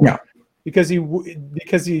 2024. Yeah. Because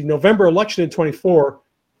the November election in 24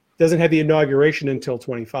 doesn't have the inauguration until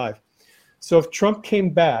 25. So if Trump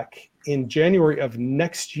came back in January of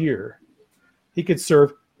next year, he could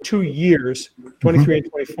serve 2 years, 23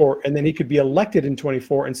 and 24, and then he could be elected in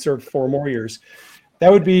 24 and serve 4 more years.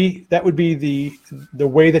 That would be the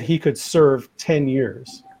way that he could serve 10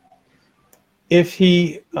 years. If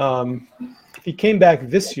he came back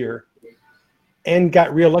this year and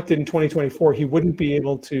got reelected in 2024, he wouldn't be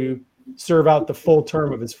able to serve out the full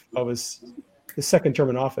term of his second term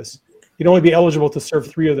in office. He'd only be eligible to serve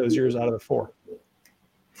 3 of those years out of the 4.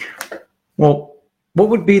 Well, what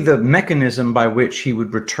would be the mechanism by which he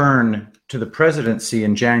would return to the presidency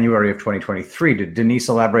in January of 2023? Did Denise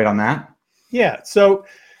elaborate on that? Yeah. So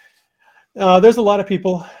there's a lot of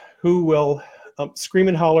people who will scream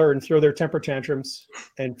and holler and throw their temper tantrums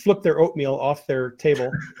and flip their oatmeal off their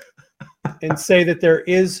table and say that there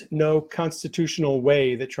is no constitutional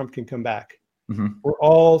way that Trump can come back. Mm-hmm. We're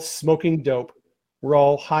all smoking dope. We're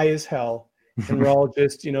all high as hell. And we're all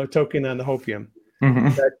just, toking on the hopium. Mm-hmm.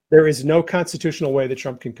 That there is no constitutional way that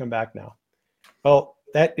Trump can come back now. Well,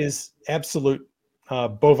 that is absolute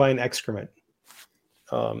bovine excrement.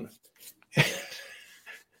 And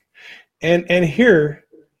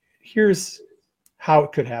here's how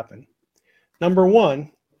it could happen. Number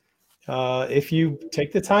one, if you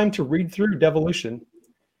take the time to read through devolution,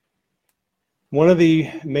 one of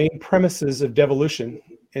the main premises of devolution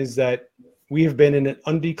is that we have been in an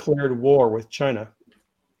undeclared war with China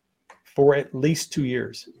for at least 2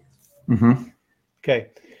 years. Mm-hmm. Okay.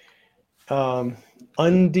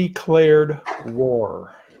 Undeclared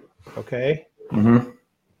war. Okay. Mm-hmm.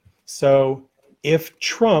 So if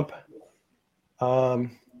Trump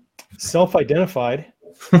self-identified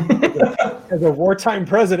as a wartime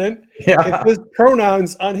president, if his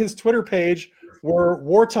pronouns on his Twitter page were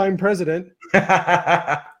wartime president,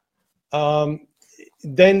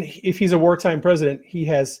 then if he's a wartime president, he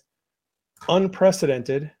has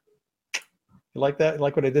unprecedented. You like that? You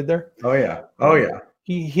like what I did there? Oh yeah. Oh yeah.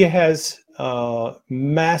 He has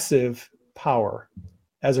massive power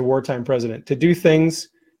as a wartime president to do things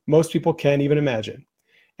most people can't even imagine.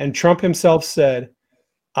 And Trump himself said,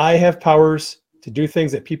 "I have powers to do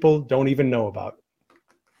things that people don't even know about."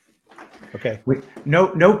 Okay.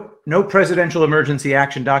 No presidential emergency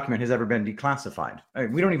action document has ever been declassified. I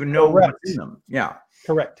mean, we don't even know what's in them. Yeah.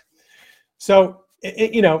 Correct. So,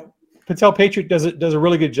 Patel Patriot does a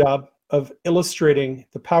really good job of illustrating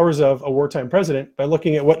the powers of a wartime president by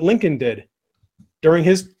looking at what Lincoln did during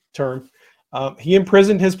his term. He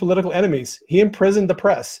imprisoned his political enemies. He imprisoned the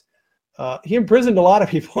press. He imprisoned a lot of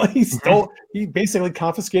people. He basically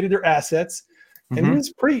confiscated their assets, and he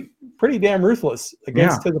was pretty damn ruthless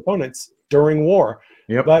against his opponents during war.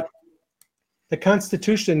 Yep. But the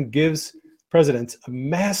Constitution gives presidents a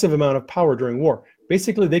massive amount of power during war.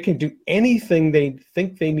 Basically, they can do anything they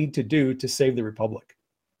think they need to do to save the republic.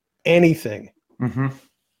 Anything.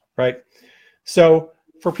 Right? So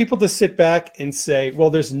for people to sit back and say, well,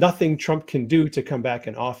 there's nothing Trump can do to come back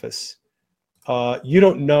in office, you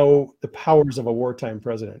don't know the powers of a wartime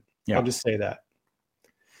president. Yeah. I'll just say that.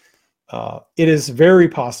 It is very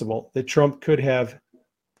possible that Trump could have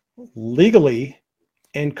legally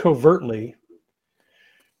and covertly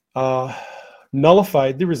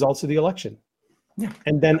nullified the results of the election. Yeah.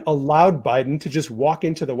 And then allowed Biden to just walk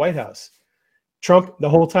into the White House. Trump, the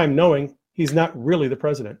whole time knowing he's not really the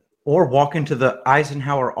president. Or walk into the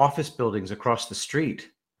Eisenhower office buildings across the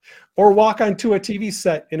street. Or walk onto a TV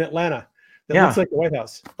set in Atlanta that looks like the White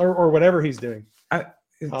House, or whatever he's doing.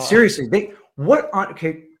 Seriously,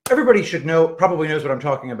 everybody should probably knows what I'm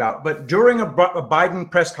talking about, but during a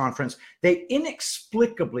Biden press conference, they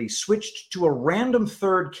inexplicably switched to a random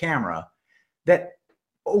third camera that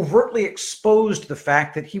overtly exposed the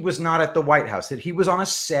fact that he was not at the White House, that he was on a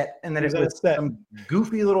set, and that it was some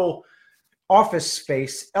goofy little office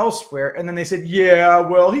space elsewhere. And then they said, yeah,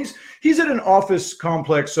 well, he's at an office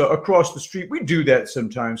complex across the street. We do that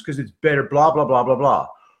sometimes because it's better, blah, blah, blah, blah, blah.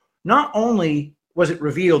 Not only was it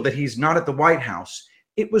revealed that he's not at the White House,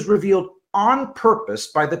 it was revealed on purpose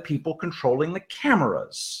by the people controlling the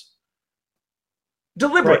cameras.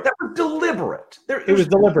 Deliberate. Right. That was deliberate. It was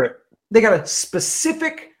deliberate. They got a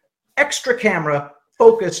specific extra camera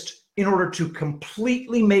focused in order to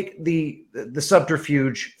completely make the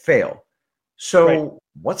subterfuge fail. So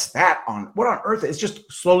what's that on? What on earth? It's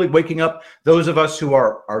just slowly waking up those of us who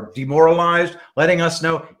are demoralized, letting us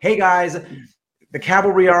know, hey guys, the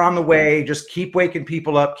cavalry are on the way. Just keep waking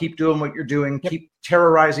people up. Keep doing what you're doing. Yep. Keep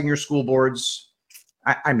terrorizing your school boards.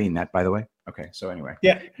 I mean that, by the way. Okay. So anyway.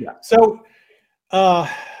 Yeah. So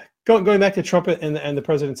going back to Trump and the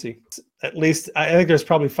presidency, at least I think there's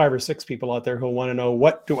probably 5 or 6 people out there who want to know,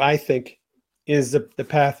 what do I think is the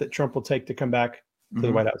path that Trump will take to come back to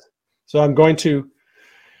the White House? So I'm going to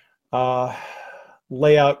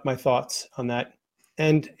lay out my thoughts on that.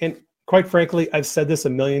 And quite frankly, I've said this a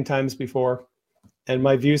million times before, and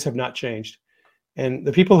my views have not changed. And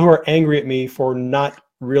the people who are angry at me for not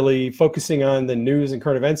really focusing on the news and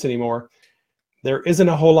current events anymore, there isn't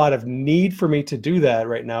a whole lot of need for me to do that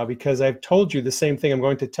right now, because I've told you the same thing I'm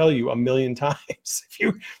going to tell you a million times. If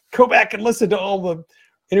you go back and listen to all the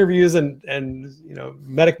interviews and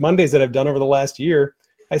Medic Mondays that I've done over the last year,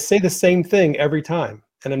 I say the same thing every time,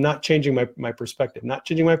 and I'm not changing my perspective, not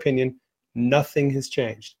changing my opinion. Nothing has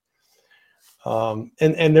changed. And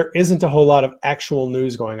there isn't a whole lot of actual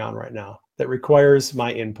news going on right now that requires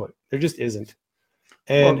my input. There just isn't.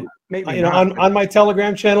 And on my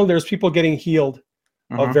Telegram channel, there's people getting healed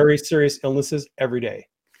of very serious illnesses every day.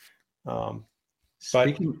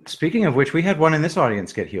 Speaking of which, we had one in this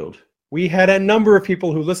audience get healed. We had a number of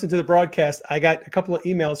people who listened to the broadcast. I got a couple of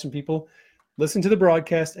emails from people listened to the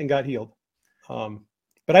broadcast and got healed.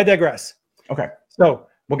 But I digress. Okay. So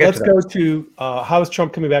let's go to how is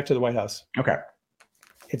Trump coming back to the White House? Okay.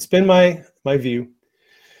 It's been my view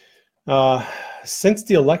since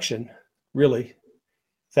the election, really,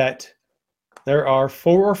 that there are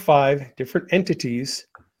 4 or 5 different entities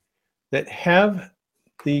that have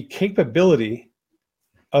the capability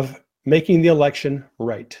of making the election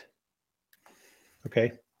right.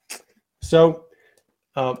 Okay. So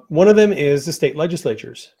one of them is the state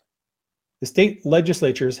legislatures. The state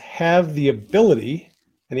legislatures have the ability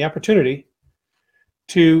and the opportunity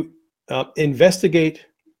to investigate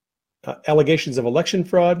allegations of election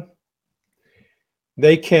fraud.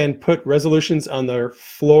 They can put resolutions on their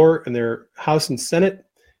floor in their House and Senate.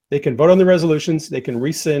 They can vote on the resolutions. They can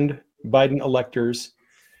rescind Biden electors,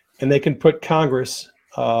 and they can put Congress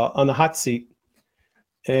on the hot seat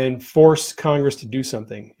and force Congress to do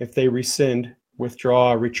something if they rescind,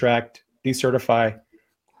 withdraw, retract, decertify.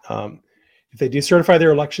 If they decertify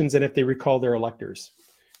their elections and if they recall their electors.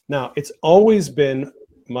 Now, it's always been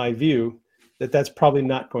my view that that's probably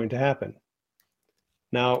not going to happen.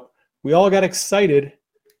 Now, we all got excited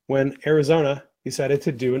when Arizona decided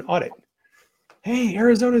to do an audit. hey,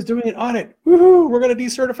 Arizona's doing an audit. Woohoo, we're going to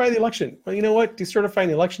decertify the election. Well, you know what? Decertifying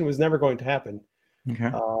the election was never going to happen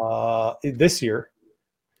this year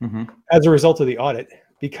as a result of the audit,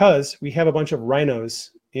 because we have a bunch of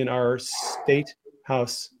rhinos in our state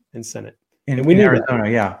House and Senate. And we knew Arizona,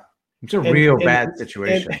 yeah. It's a real bad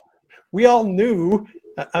situation. And we all knew,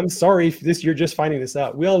 I'm sorry if you're just finding this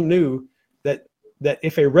out, we all knew that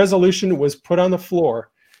if a resolution was put on the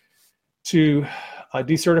floor to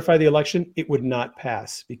decertify the election, it would not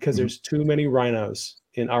pass because there's too many rhinos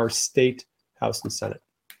in our state House and Senate.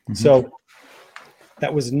 So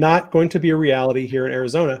that was not going to be a reality here in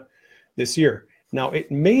Arizona this year. Now,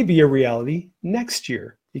 it may be a reality next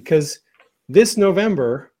year because this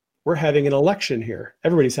November, we're having an election here.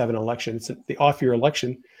 Everybody's having an election. It's the off-year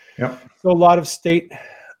election. Yep. So a lot of state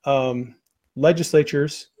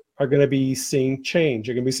legislatures are going to be seeing change.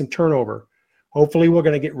 There's going to be some turnover. Hopefully, we're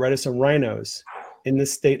going to get rid of some rhinos in the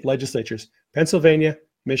state legislatures. Pennsylvania,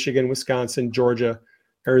 Michigan, Wisconsin, Georgia,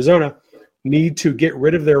 Arizona need to get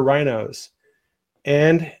rid of their rhinos.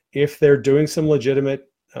 And if they're doing some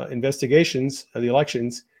legitimate investigations of the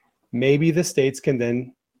elections, maybe the states can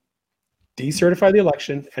then decertify the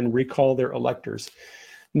election and recall their electors.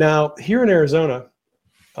 Now, here in Arizona,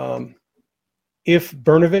 if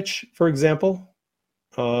Brnovich, for example,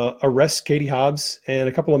 arrests Katie Hobbs and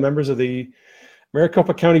a couple of members of the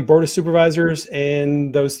Maricopa County Board of Supervisors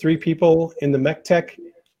and those 3 people in the MECTEC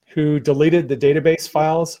who deleted the database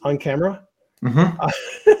files on camera,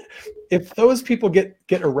 if those people get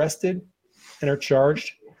arrested and are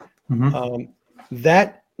charged,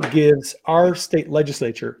 that gives our state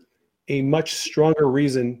legislature a much stronger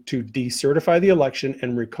reason to decertify the election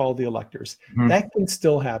and recall the electors. That can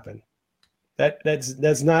still happen.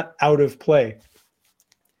 That's not out of play.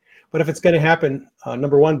 But if it's going to happen,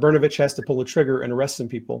 number one, Brnovich has to pull the trigger and arrest some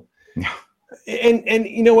people. Yeah. And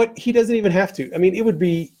you know what? He doesn't even have to. I mean, it would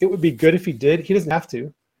be good if he did. He doesn't have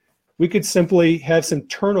to. We could simply have some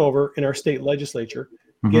turnover in our state legislature,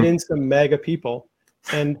 get in some MAGA people,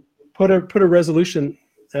 and put a resolution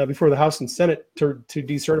before the House and Senate to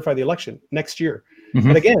decertify the election next year.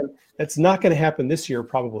 But again, that's not going to happen this year.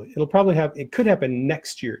 Probably it could happen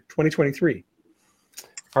next year, 2023.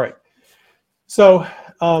 All right. So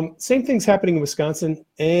same thing's happening in Wisconsin,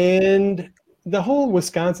 and the whole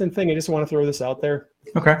Wisconsin thing. I just want to throw this out there.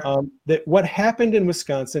 Okay. That what happened in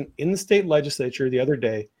Wisconsin in the state legislature the other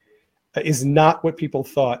day is not what people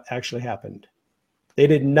thought actually happened. They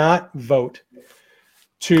did not vote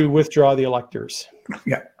to withdraw the electors.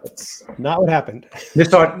 Yeah, that's not what happened.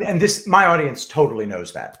 My audience totally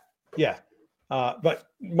knows that. Yeah, but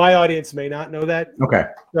my audience may not know that. Okay.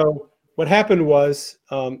 So what happened was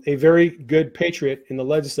a very good patriot in the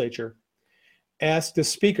legislature asked the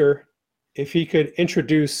speaker if he could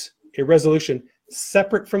introduce a resolution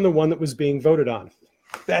separate from the one that was being voted on.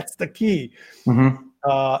 That's the key.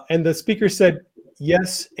 And the speaker said,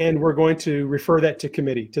 yes, and we're going to refer that to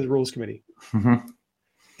the Rules Committee.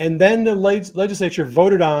 And then the legislature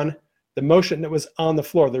voted on the motion that was on the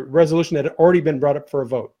floor, the resolution that had already been brought up for a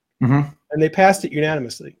vote. And they passed it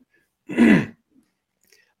unanimously.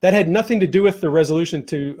 That had nothing to do with the resolution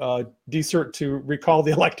to recall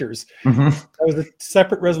the electors. That was a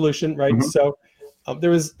separate resolution, right? So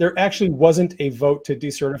there actually wasn't a vote to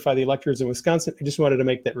decertify the electors in Wisconsin. I just wanted to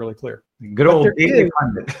make that really clear. Good old David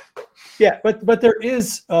Condit. Yeah, but there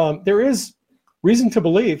is reason to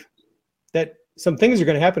believe that some things are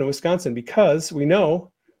going to happen in Wisconsin, because we know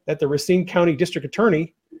that the Racine County District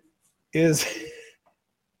Attorney is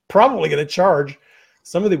probably going to charge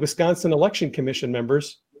some of the Wisconsin Election Commission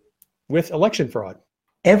members with election fraud.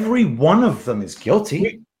 Every one of them is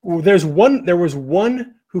guilty. There was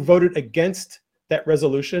one who voted against that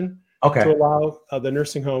resolution to allow the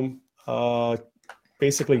nursing home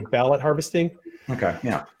basically ballot harvesting. Okay,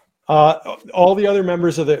 yeah. All the other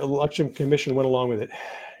members of the election commission went along with it.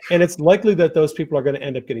 And it's likely that those people are going to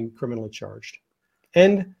end up getting criminally charged.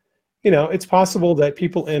 And, it's possible that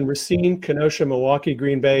people in Racine, Kenosha, Milwaukee,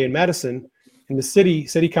 Green Bay, and Madison, in the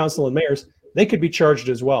city council and mayors, they could be charged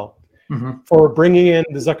as well for bringing in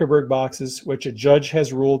the Zuckerberg boxes, which a judge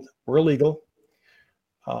has ruled were illegal.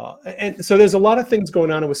 And so there's a lot of things going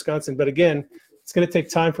on in Wisconsin. But again, it's going to take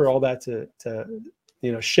time for all that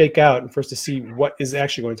to shake out and for us to see what is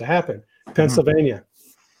actually going to happen. Pennsylvania,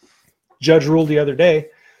 judge ruled the other day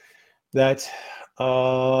that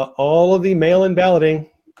all of the mail-in balloting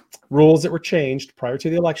rules that were changed prior to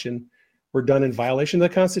the election were done in violation of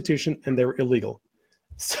the Constitution, and they were illegal.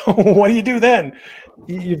 So what do you do then?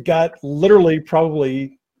 You've got literally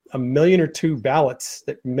probably 1 million or 2 ballots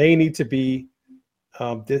that may need to be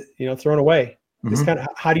thrown away.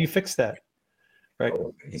 How do you fix that? right?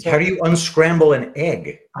 How do you unscramble an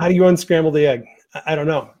egg? How do you unscramble the egg? I don't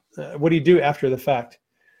know. What do you do after the fact?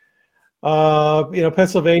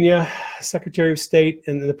 Pennsylvania Secretary of State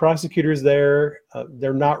and the prosecutors there,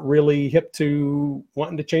 they're not really hip to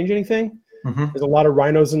wanting to change anything. There's a lot of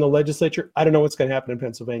rhinos in the legislature. I don't know what's going to happen in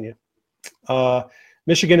Pennsylvania.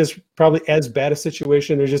 Michigan is probably as bad a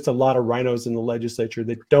situation. There's just a lot of rhinos in the legislature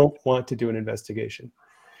that don't want to do an investigation.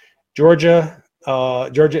 Georgia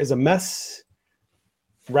is a mess.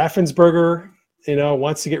 Raffensperger,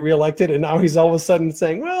 wants to get reelected, and now he's all of a sudden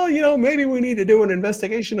saying, well, maybe we need to do an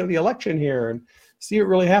investigation of the election here and see what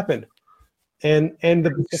really happened. And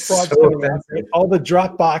the fraud, so all the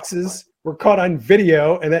drop boxes were caught on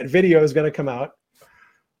video, and that video is going to come out.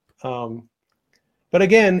 But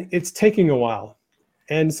again, it's taking a while,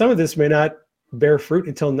 and some of this may not bear fruit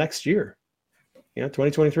until next year,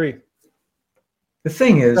 2023. The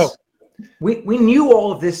thing is, we knew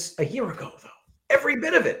all of this a year ago, though. Every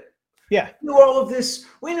bit of it. Yeah. We knew all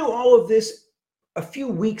of this a few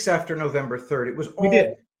weeks after November 3rd. It was all, we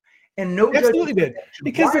did. And no, absolutely did,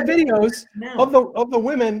 because the videos of the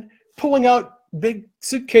women pulling out big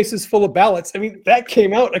suitcases full of ballots, I mean, that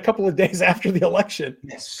came out a couple of days after the election.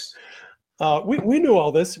 Yes. We knew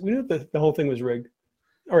all this. We knew that the whole thing was rigged.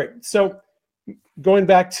 All right. So going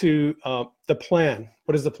back to the plan,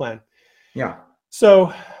 what is the plan? Yeah.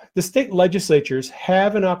 So the state legislatures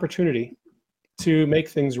have an opportunity to make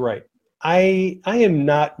things right. I am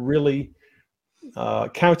not really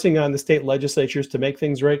counting on the state legislatures to make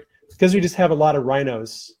things right, because we just have a lot of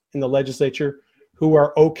rhinos in the legislature who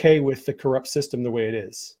are okay with the corrupt system the way it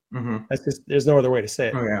is. That's just, there's no other way to say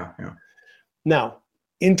it. Oh, yeah. Now,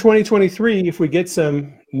 in 2023, if we get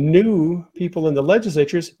some new people in the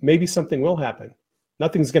legislatures, maybe something will happen.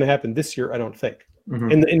 Nothing's going to happen this year, I don't think,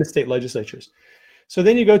 in the state legislatures. So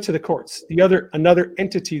then you go to the courts. Another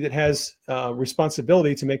entity that has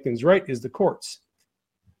responsibility to make things right is the courts.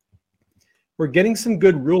 We're getting some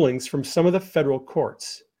good rulings from some of the federal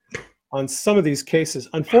courts on some of these cases.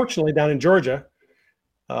 Unfortunately, down in Georgia,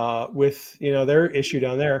 with their issue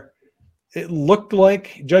down there, it looked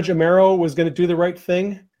like Judge Amaro was going to do the right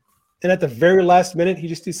thing, and at the very last minute, he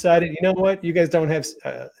just decided, you know what, you guys don't have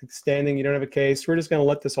standing, you don't have a case. We're just going to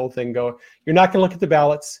let this whole thing go. You're not going to look at the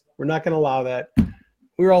ballots. We're not going to allow that.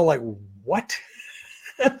 We were all like, what?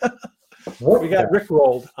 We got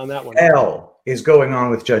rickrolled on that one. Hell is going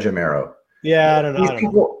on with Judge Amaro. Yeah, I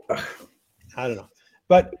don't know.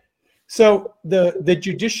 But so the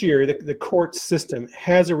judiciary, the court system,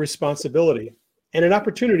 has a responsibility and an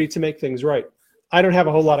opportunity to make things right. I don't have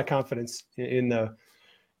a whole lot of confidence in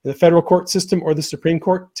the federal court system or the Supreme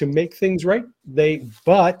Court to make things right.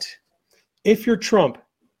 But if you're Trump,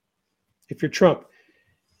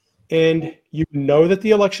 and you know that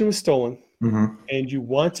the election was stolen, and you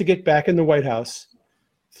want to get back in the White House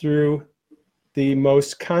through the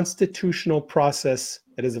most constitutional process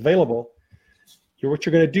that is available, what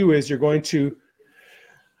you're going to do is you're going to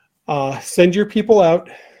send your people out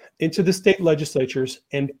into the state legislatures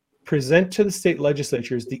and present to the state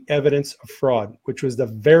legislatures the evidence of fraud, which was the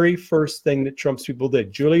very first thing that Trump's people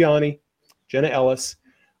did. Giuliani, Jenna Ellis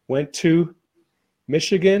went to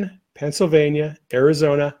Michigan, Pennsylvania,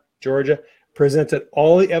 Arizona, Georgia, presented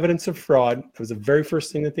all the evidence of fraud. It was the very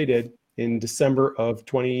first thing that they did in December of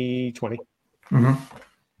 2020.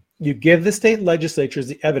 You give the state legislatures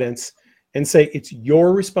the evidence and say, it's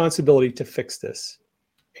your responsibility to fix this.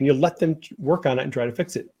 And you let them work on it and try to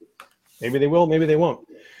fix it. Maybe they will, maybe they won't.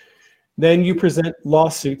 Then you present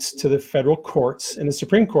lawsuits to the federal courts and the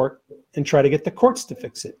Supreme Court and try to get the courts to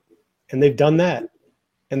fix it. And they've done that.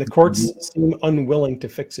 And the courts seem unwilling to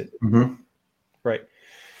fix it. Right.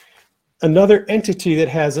 Another entity that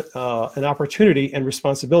has an opportunity and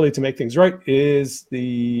responsibility to make things right is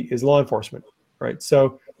law enforcement. Right.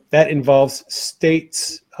 So that involves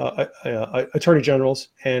states, attorney generals,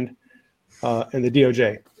 and the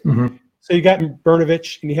DOJ. So you got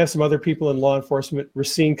Brnovich, and you have some other people in law enforcement.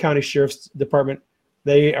 Racine County Sheriff's Department,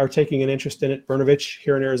 they are taking an interest in it. Brnovich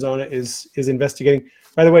here in Arizona is investigating.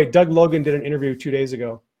 By the way, Doug Logan did an interview 2 days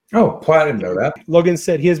ago. Oh, I didn't know that. Logan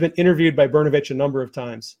said he has been interviewed by Brnovich a number of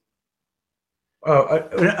times.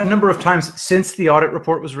 A number of times since the audit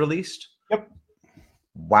report was released? Yep.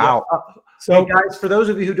 Wow. Yep. So, hey guys, for those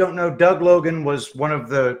of you who don't know, Doug Logan was one of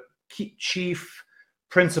the chief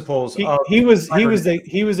principals. He was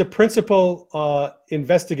a principal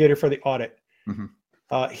investigator for the audit.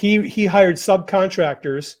 He hired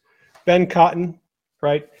subcontractors, Ben Cotton,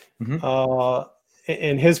 right,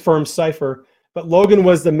 and his firm Cipher. But Logan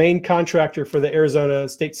was the main contractor for the Arizona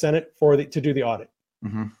State Senate to do the audit.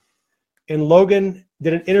 And Logan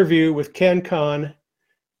did an interview with Ken Kahn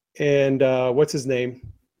and what's his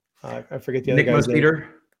name? I forget the other Nick guy's name. Moseder?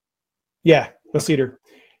 Yeah, Moseder.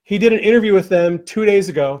 He did an interview with them 2 days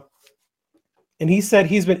ago, and he said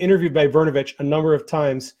he's been interviewed by Brnovich a number of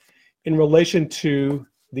times in relation to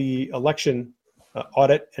the election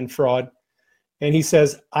audit and fraud. And he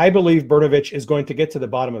says, I believe Brnovich is going to get to the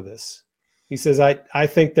bottom of this. He says, I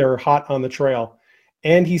think they're hot on the trail.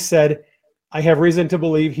 And he said, I have reason to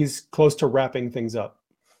believe he's close to wrapping things up.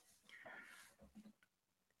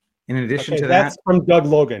 In addition to that's that, from Doug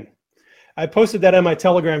Logan. I posted that on my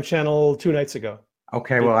Telegram channel 2 nights ago.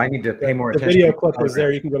 okay, well, I need to pay more The attention. video clip is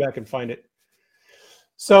there. You can go back and find it.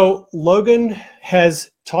 So Logan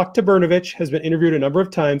has talked to Brnovich, has been interviewed a number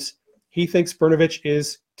of times. He thinks Brnovich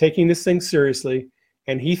is taking this thing seriously,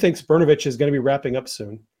 and he thinks Brnovich is going to be wrapping up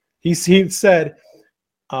soon. He said,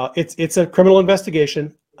 it's a criminal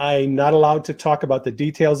investigation. I'm not allowed to talk about the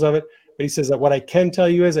details of it, but he says that what I can tell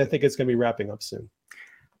you is I think it's going to be wrapping up soon.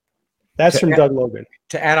 That's from Doug Logan.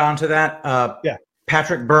 To add on to that, yeah.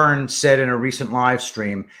 Patrick Byrne said in a recent live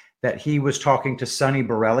stream that he was talking to Sonny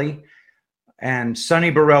Borelli, and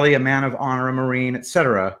Sonny Borelli, a man of honor, a Marine,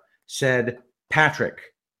 etc., said, Patrick,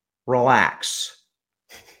 relax.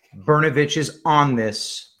 Brnovich is on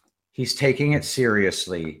this. He's taking it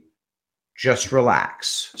seriously. Just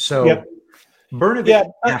relax. So yep.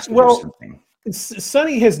 Brnovich has to do something.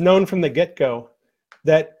 Sonny has known from the get-go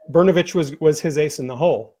that Brnovich was his ace in the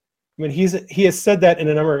hole. I mean, he has said that in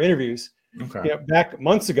a number of interviews. Okay. You know, back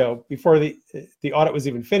months ago, before the audit was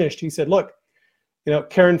even finished, he said, "Look, you know,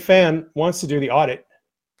 Karen Fann wants to do the audit.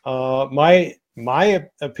 My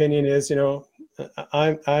opinion is, you know,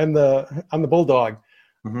 I'm the bulldog.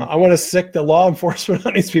 Mm-hmm. I want to sick the law enforcement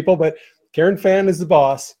on these people, but Karen Fann is the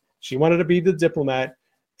boss. She wanted to be the diplomat,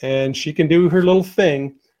 and she can do her little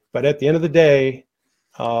thing. But at the end of the day,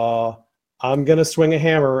 I'm going to swing a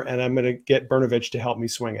hammer, and I'm going to get Brnovich to help me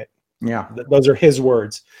swing it." Yeah, those are his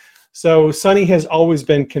words. So Sonny has always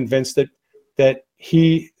been convinced that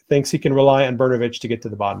he thinks he can rely on Brnovich to get to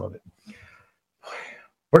the bottom of it.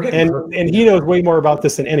 And he knows way more about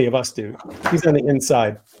this than any of us do. He's on the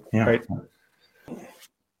inside, right?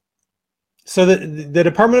 So the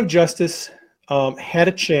Department of Justice had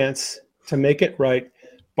a chance to make it right.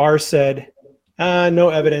 Barr said, no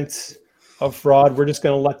evidence of fraud. We're just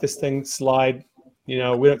going to let this thing slide. You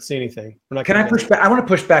know, we don't see anything. We're not. Can I push back? I want to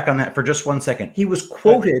push back on that for just 1 second. He was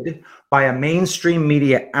quoted by a mainstream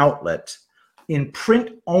media outlet in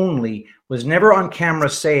print only, was never on camera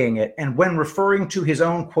saying it. And when referring to his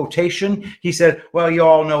own quotation, he said, well, you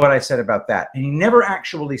all know what I said about that. And he never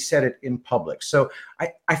actually said it in public. So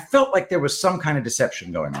I felt like there was some kind of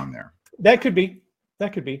deception going on there. That could be.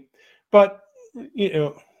 That could be. But, you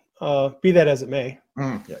know, be that as it may.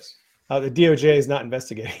 Yes. The DOJ is not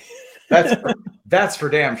investigating. That's for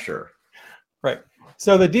damn sure. Right.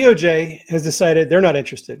 So the DOJ has decided they're not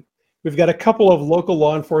interested. We've got a couple of local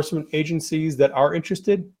law enforcement agencies that are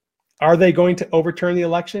interested. Are they going to overturn the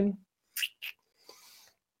election?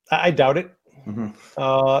 I doubt it.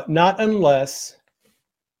 Mm-hmm. Not unless.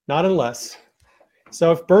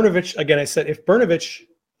 So if Brnovich, again, I said, if Brnovich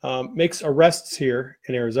makes arrests here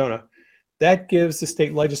in Arizona, that gives the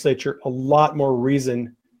state legislature a lot more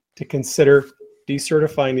reason to consider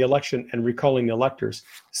decertifying the election and recalling the electors.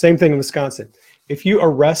 Same thing in Wisconsin. If you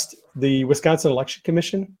arrest the Wisconsin Election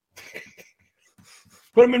Commission,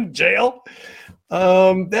 put them in jail,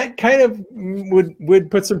 that kind of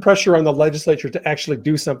would put some pressure on the legislature to actually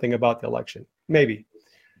do something about the election. Maybe,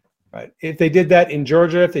 right? If they did that in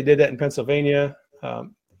Georgia, if they did that in Pennsylvania,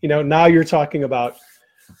 you know, now you're talking about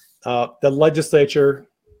the legislature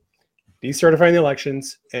decertifying the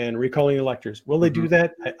elections and recalling the electors. Will they do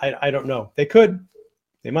that? I don't know. They could.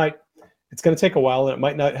 They might. It's going to take a while, and it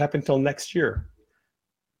might not happen until next year.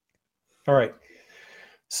 All right.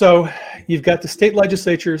 So you've got the state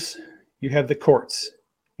legislatures. You have the courts.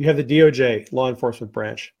 You have the DOJ, law enforcement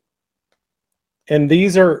branch. And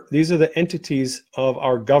these are the entities of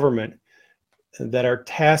our government that are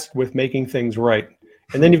tasked with making things right.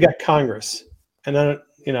 And then you've got Congress. And then,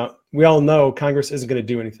 you know, we all know Congress isn't going to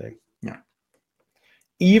do anything.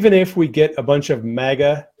 Even if we get a bunch of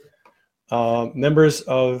MAGA members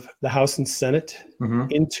of the House and Senate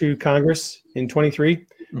into Congress in 23,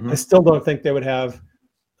 I still don't think they would have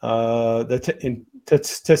the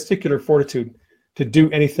testicular fortitude to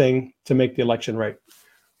do anything to make the election right.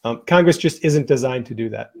 Congress just isn't designed to do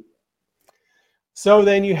that. So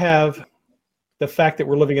then you have the fact that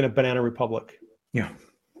we're living in a banana republic. Yeah.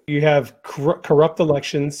 You have corrupt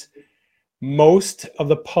elections. Most of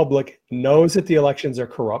the public knows that the elections are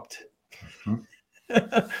corrupt.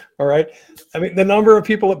 All right. I mean, the number of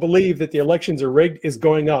people that believe that the elections are rigged is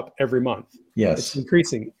going up every month. Yes. It's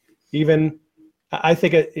increasing. Even I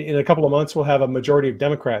think in a couple of months we'll have a majority of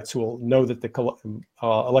Democrats who will know that the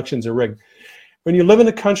elections are rigged. When you live in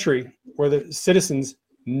a country where the citizens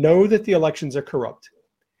know that the elections are corrupt,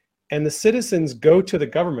 and the citizens go to the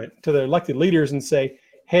government, to the elected leaders, and say,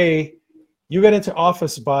 "Hey, you got into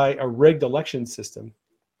office by a rigged election system,"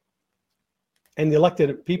 and the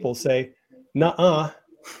elected people say, "Nuh-uh,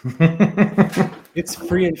 it's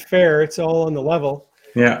free and fair. It's all on the level."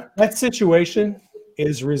 Yeah. That situation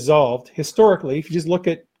is resolved historically. If you just look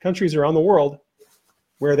at countries around the world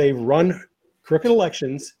where they run crooked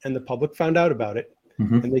elections and the public found out about it,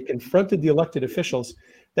 and they confronted the elected officials,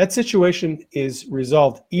 that situation is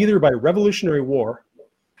resolved either by revolutionary war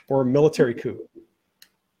or military coup.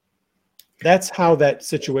 That's how that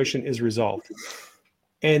situation is resolved.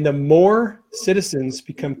 And the more citizens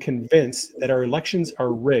become convinced that our elections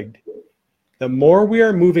are rigged, the more we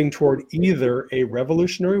are moving toward either a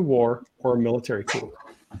revolutionary war or a military coup.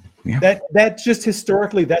 Yeah. That just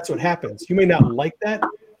historically, that's what happens. You may not like that,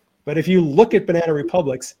 but if you look at banana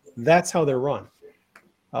republics, that's how they're run.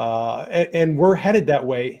 And we're headed that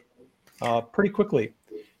way pretty quickly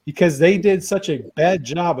because they did such a bad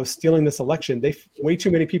job of stealing this election. Way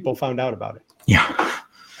too many people found out about it. Yeah.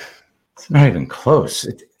 It's not even close.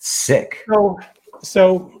 It's sick.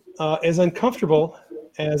 So as uncomfortable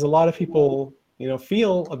as a lot of people,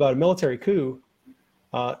 feel about a military coup,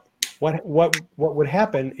 what would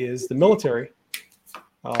happen is the military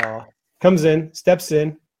comes in, steps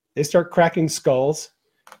in, they start cracking skulls.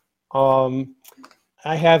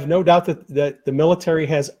 I have no doubt that the military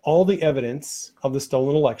has all the evidence of the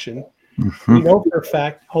stolen election. We know for a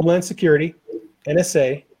fact Homeland Security,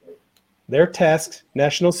 NSA, they're tasked,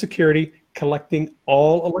 national security, collecting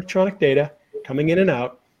all electronic data coming in and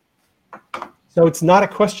out. So it's not a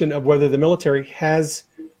question of whether the military has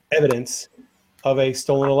evidence of a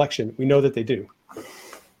stolen election. We know that they do.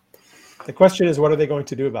 The question is, what are they going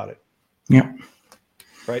to do about it? Yeah.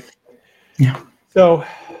 Right? Yeah. So,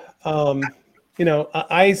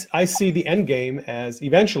 I see the end game as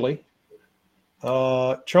eventually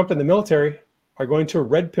Trump and the military are going to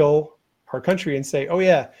red pill our country and say, "Oh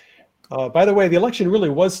yeah, by the way, the election really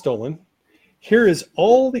was stolen. Here is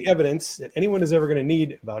all the evidence that anyone is ever going to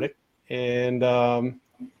need about it." And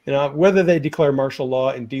whether they declare martial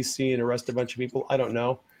law in D.C. and arrest a bunch of people, I don't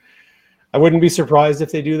know. I wouldn't be surprised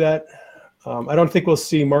if they do that. I don't think we'll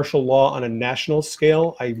see martial law on a national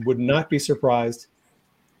scale. I would not be surprised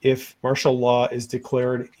if martial law is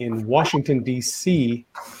declared in Washington, D.C.,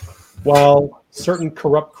 while certain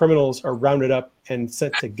corrupt criminals are rounded up and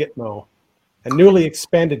sent to Gitmo, a newly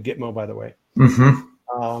expanded Gitmo, by the way.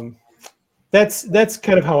 That's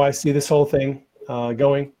kind of how I see this whole thing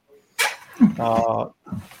going.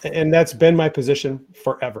 And that's been my position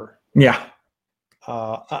forever. Yeah.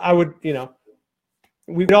 I would,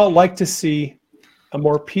 we'd all like to see a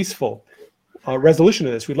more peaceful resolution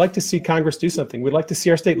of this. We'd like to see Congress do something. We'd like to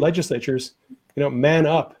see our state legislatures, man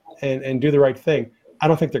up and do the right thing. I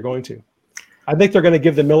don't think they're going to. I think they're going to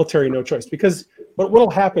give the military no choice, because what will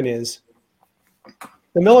happen is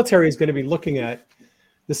the military is going to be looking at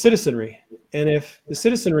the citizenry. And if the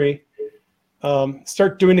citizenry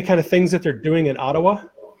start doing the kind of things that they're doing in Ottawa,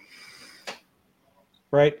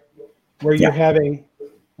 right, where you're having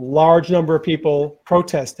large number of people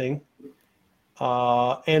protesting,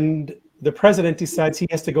 and the president decides he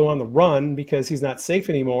has to go on the run because he's not safe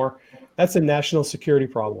anymore, that's a national security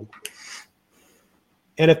problem.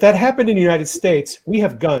 And if that happened in the United States, we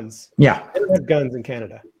have guns. Yeah. We don't have guns in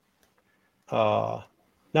Canada. Not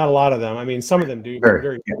a lot of them. I mean, some of them do.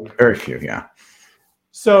 Very few, yeah.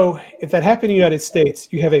 So if that happened in the United States,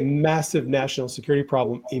 you have a massive national security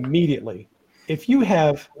problem immediately. If you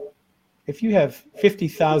have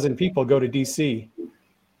 50,000 people go to DC,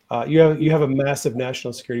 you have a massive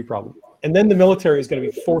national security problem. And then the military is going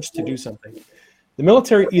to be forced to do something. The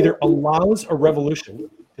military either allows a revolution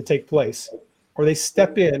to take place, or they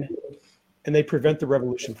step in and they prevent the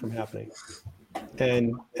revolution from happening.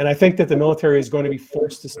 And I think that the military is going to be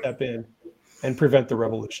forced to step in and prevent the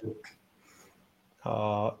revolution.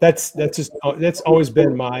 That's always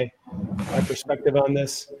been my perspective on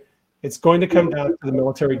this. It's going to come down to the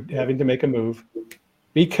military having to make a move,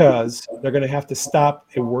 because they're going to have to stop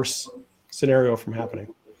a worse scenario from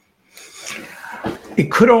happening. It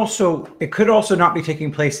could also not be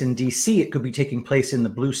taking place in DC. It could be taking place in the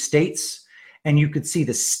blue states, and you could see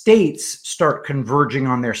the states start converging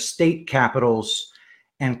on their state capitals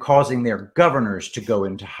and causing their governors to go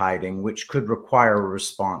into hiding, which could require a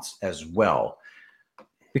response as well.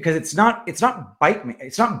 Because it's not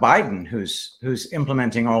Biden who's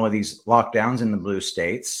implementing all of these lockdowns in the blue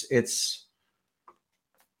states. It's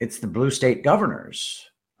the blue state governors.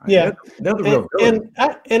 Yeah, They're the real villain.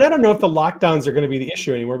 and I don't know if the lockdowns are going to be the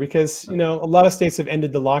issue anymore because a lot of states have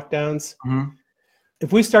ended the lockdowns. Mhm.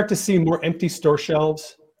 If we start to see more empty store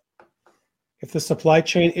shelves, if the supply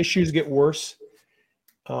chain issues get worse,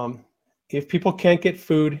 if people can't get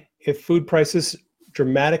food, if food prices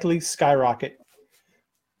dramatically skyrocket,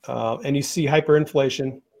 and you see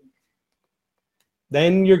hyperinflation,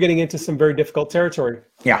 then you're getting into some very difficult territory.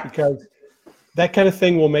 Yeah. Because that kind of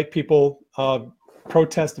thing will make people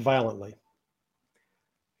protest violently.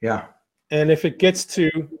 Yeah. And if it gets to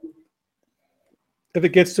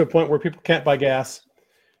a point where people can't buy gas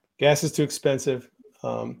is too expensive.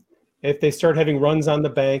 If they start having runs on the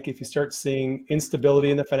bank, if you start seeing instability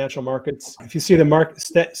in the financial markets, if you see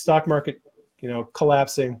the stock market,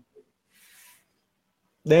 collapsing,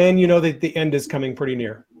 then the end is coming pretty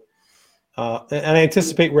near. And I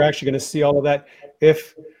anticipate we're actually going to see all of that.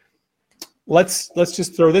 If let's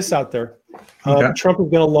just throw this out there, Okay. Trump is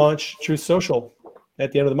going to launch Truth Social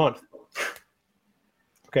at the end of the month.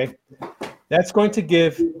 Okay, that's going to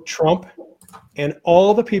give Trump and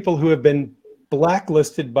all the people who have been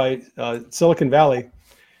blacklisted by Silicon Valley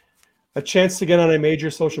a chance to get on a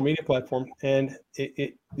major social media platform. And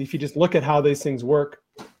if you just look at how these things work,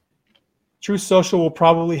 Truth Social will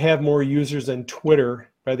probably have more users than Twitter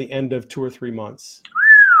by the end of 2 or 3 months.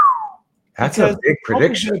 That's a big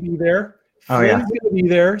prediction. Trump is going to be there. Oh, Flynn's yeah. going to be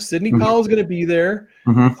there. Sidney Powell's going to be there.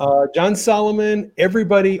 Mhm. John Solomon,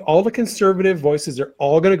 everybody, all the conservative voices are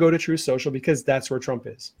all going to go to Truth Social because that's where Trump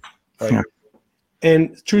is. Right? Yeah.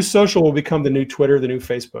 And Truth Social will become the new Twitter, the new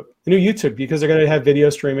Facebook, the new YouTube, because they're going to have video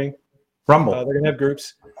streaming. Rumble. They're going to have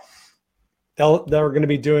groups. They're going to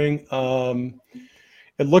be doing.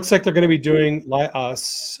 It looks like they're going to be doing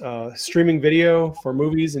streaming video for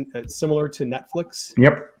movies, and similar to Netflix.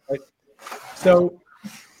 Yep. Right? So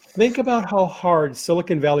think about how hard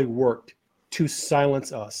Silicon Valley worked to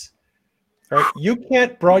silence us. Right? You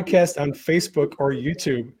can't broadcast on Facebook or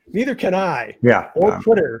YouTube. Neither can I. Yeah. Or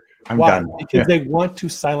Twitter. I'm Why? done. Because they want to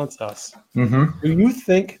silence us. Mm-hmm. Do you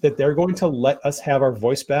think that they're going to let us have our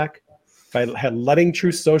voice back by letting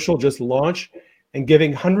Truth Social just launch and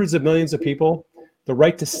giving hundreds of millions of people the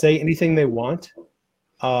right to say anything they want?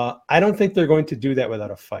 I don't think they're going to do that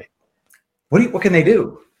without a fight. What can they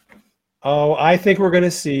do? Oh, I think we're going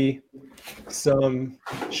to see some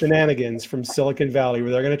shenanigans from Silicon Valley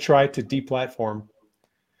where they're going to try to deplatform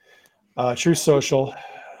Truth Social,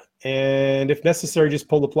 and if necessary, just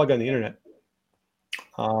pull the plug on the internet.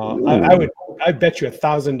 I bet you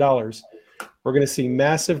 $1,000 we're going to see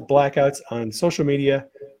massive blackouts on social media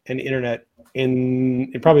and the internet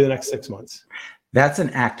in probably the next 6 months. That's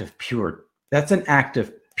an act of pure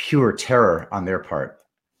terror on their part.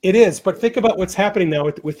 It is, but think about what's happening now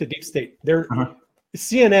with the deep state.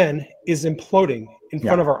 CNN is imploding in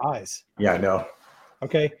front of our eyes. Yeah, I know.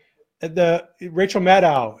 Okay, the Rachel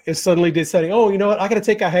Maddow is suddenly deciding, oh, you know what? I got to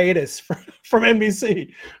take a hiatus from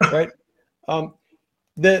NBC, right?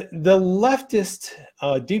 The leftist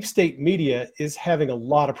deep state media is having a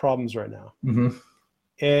lot of problems right now,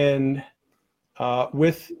 and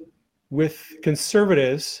with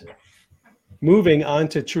conservatives moving on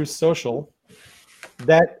to Truth Social,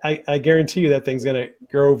 that I guarantee you that thing's going to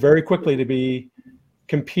grow very quickly to be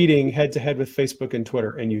competing head to head with Facebook and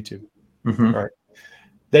Twitter and YouTube. Right?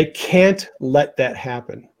 They can't let that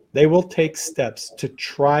happen. They will take steps to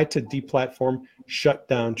try to deplatform, shut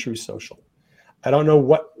down Truth Social. I don't know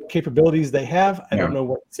what capabilities they have. I don't know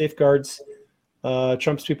what safeguards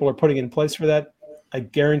Trump's people are putting in place for that. I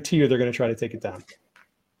guarantee you they're going to try to take it down.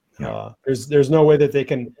 There's no way that they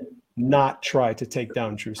can not try to take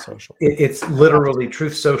down Truth Social. It's literally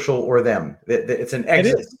Truth Social or them. It's an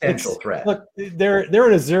existential threat. Look, they're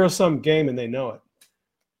in a zero-sum game and they know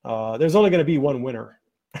it. There's only going to be one winner.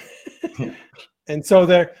 And so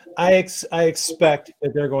I expect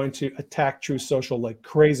that they're going to attack Truth Social like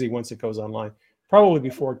crazy once it goes online. Probably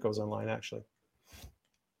before it goes online, actually.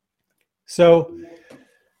 So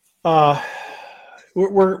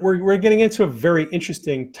we're getting into a very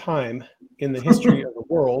interesting time in the history of the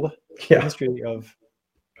world, the history of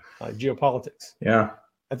geopolitics. Yeah,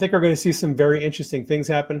 I think we're going to see some very interesting things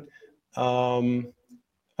happen.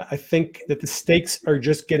 I think that the stakes are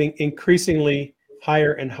just getting increasingly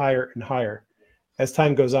higher and higher and higher as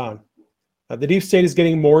time goes on. The deep state is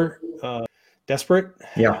getting more desperate.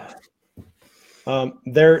 Yeah.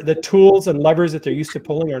 The tools and levers that they're used to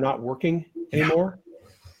pulling are not working anymore.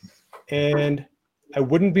 And I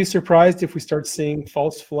wouldn't be surprised if we start seeing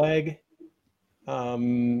false flag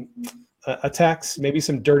attacks, maybe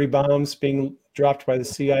some dirty bombs being dropped by the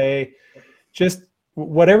CIA, just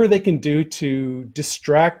whatever they can do to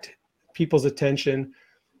distract people's attention,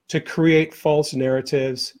 to create false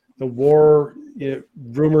narratives, the war,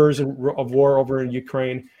 rumors of war over in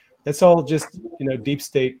Ukraine. That's all just, deep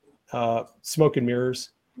state smoke and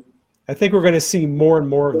mirrors. I think we're going to see more and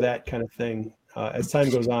more of that kind of thing as time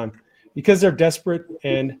goes on, because they're desperate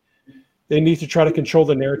and they need to try to control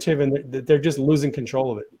the narrative, and they're just losing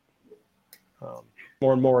control of it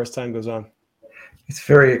more and more as time goes on. It's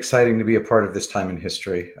very exciting to be a part of this time in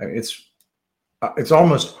history. I mean, it's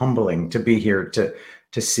almost humbling to be here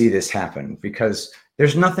to see this happen, because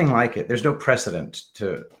there's nothing like it. There's no precedent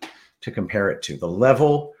to compare it to. The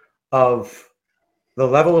level of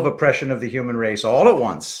oppression of the human race all at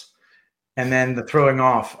once, and then the throwing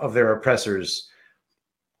off of their oppressors,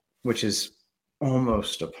 which is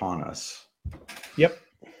almost upon us. Yep.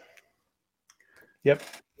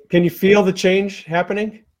 Can you feel the change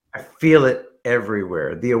happening? I feel it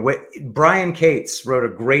everywhere. Brian Cates wrote a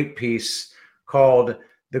great piece called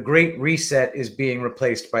 "The Great Reset is being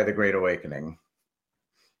replaced by the Great Awakening."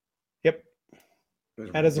 Yep.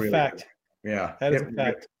 That is a fact. Yeah. That is a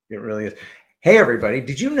fact. It really is. Hey, everybody,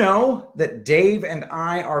 did you know that Dave and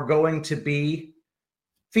I are going to be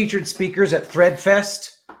featured speakers at ThreadFest?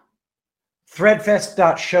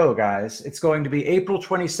 ThreadFest.show, guys. It's going to be April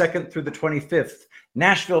 22nd through the 25th,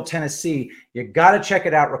 Nashville, Tennessee. You got to check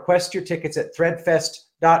it out. Request your tickets at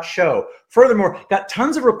ThreadFest.show. Furthermore, got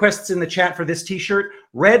tons of requests in the chat for this t-shirt.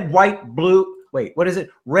 Red, white, blue. Wait, what is it?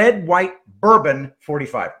 Red, white, bourbon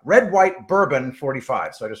 45. Red, white, bourbon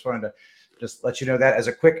 45. So I just wanted to let you know that as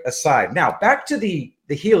a quick aside. Now, back to the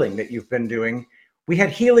healing that you've been doing. We had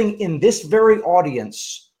healing in this very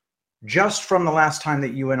audience just from the last time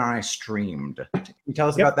that you and I streamed. Can you tell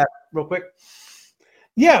us about that real quick?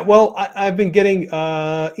 Yeah, well, I've been getting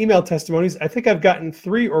email testimonies. I think I've gotten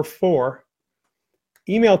 3 or 4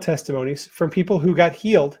 email testimonies from people who got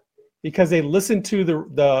healed because they listened to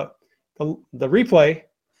the replay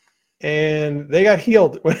and they got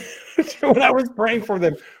healed when I was praying for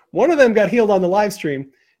them. One of them got healed on the live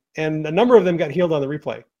stream, and a number of them got healed on the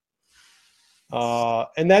replay.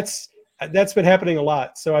 And that's been happening a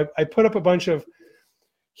lot. So I put up a bunch of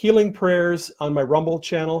healing prayers on my Rumble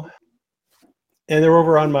channel, and they're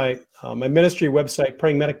over on my ministry website,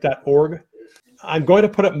 prayingmedic.org. I'm going to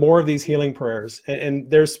put up more of these healing prayers, and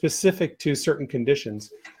they're specific to certain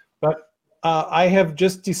conditions. But I have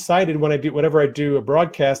just decided whenever I do a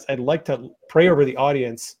broadcast, I'd like to pray over the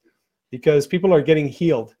audience, because people are getting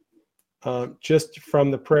healed just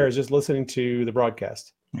from the prayers, just listening to the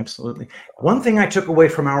broadcast. Absolutely. One thing I took away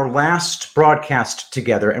from our last broadcast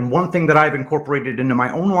together, and one thing that I've incorporated into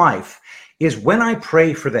my own life, is when I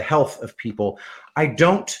pray for the health of people, I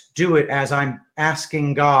don't do it as I'm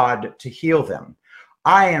asking God to heal them.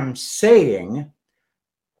 I am saying,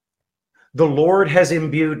 the Lord has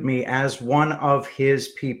imbued me as one of his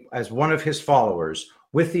people, as one of his followers,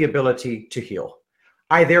 with the ability to heal.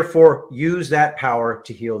 I therefore use that power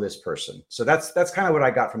to heal this person. So that's kind of what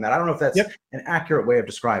I got from that. I don't know if that's an accurate way of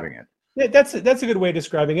describing it. Yeah, that's a good way of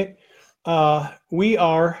describing it.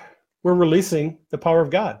 We're releasing the power of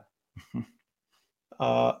God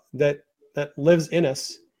that lives in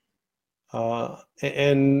us,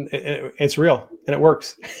 and it's real and it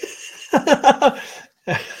works.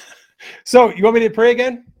 So you want me to pray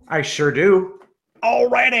again? I sure do. All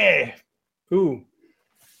righty. Ooh.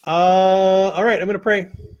 All right, I'm going to pray.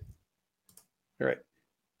 All right.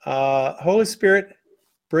 Holy Spirit,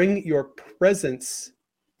 bring your presence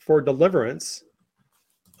for deliverance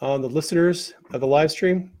on the listeners of the live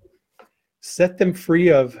stream. Set them free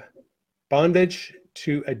of bondage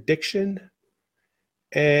to addiction.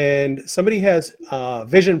 And somebody has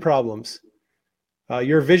vision problems.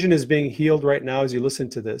 Your vision is being healed right now as you listen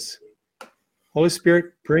to this. Holy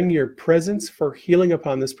Spirit, bring your presence for healing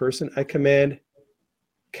upon this person. I command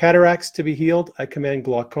cataracts to be healed. I command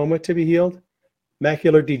glaucoma to be healed.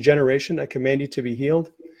 Macular degeneration, I command you to be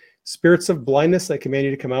healed. Spirits of blindness, I command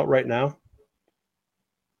you to come out right now.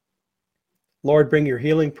 Lord, bring your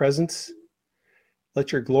healing presence.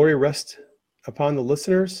 Let your glory rest upon the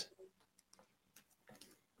listeners.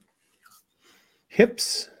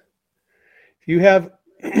 Hips. If you have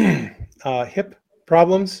hip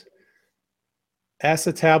problems,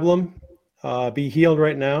 acetabulum, be healed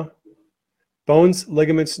right now. Bones,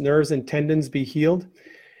 ligaments, nerves, and tendons be healed.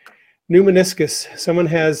 New meniscus. Someone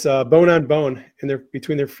has bone on bone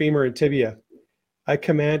between their femur and tibia. I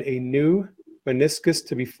command a new meniscus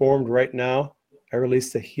to be formed right now. I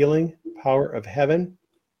release the healing power of heaven.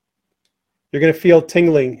 You're going to feel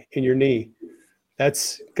tingling in your knee.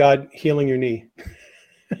 That's God healing your knee.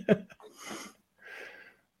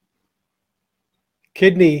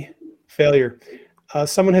 Kidney failure.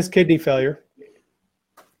 Someone has kidney failure.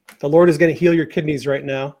 The Lord is going to heal your kidneys right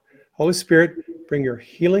now. Holy Spirit, bring your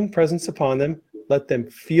healing presence upon them. Let them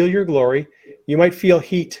feel your glory. You might feel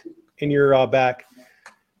heat in your back.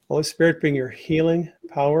 Holy Spirit, bring your healing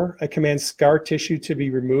power. I command scar tissue to be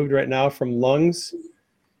removed right now from lungs.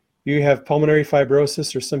 You have pulmonary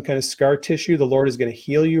fibrosis or some kind of scar tissue. The Lord is going to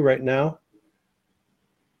heal you right now.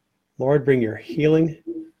 Lord, bring your healing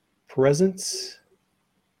presence.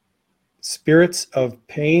 Spirits of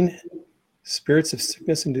pain, spirits of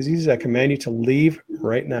sickness and disease, I command you to leave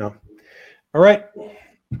right now. All right,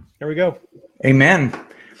 there we go. Amen.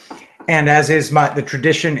 And as is the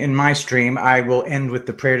tradition in my stream, I will end with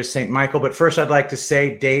the prayer to St. Michael. But first, I'd like to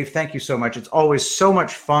say, Dave, thank you so much. It's always so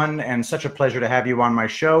much fun and such a pleasure to have you on my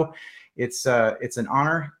show. It's an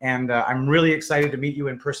honor, and I'm really excited to meet you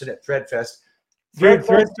in person at ThreadFest.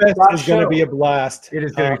 ThreadFest is going to be a blast. It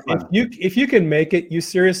is going to be fun. If you can make it, you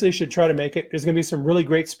seriously should try to make it. There's going to be some really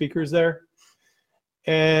great speakers there.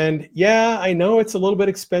 And yeah, I know it's a little bit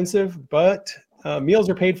expensive, but meals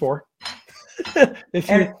are paid for.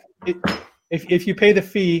 If you pay the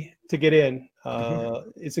fee to get in,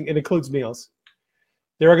 it includes meals.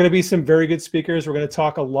 There are going to be some very good speakers. We're going to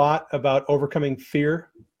talk a lot about overcoming fear.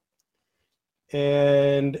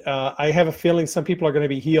 And I have a feeling some people are going to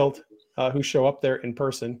be healed who show up there in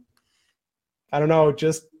person. I don't know,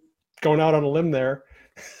 just going out on a limb there.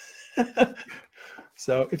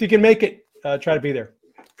 So if you can make it, try to be there.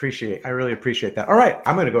 I really appreciate that. All right,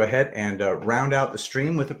 I'm going to go ahead and round out the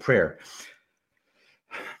stream with a prayer.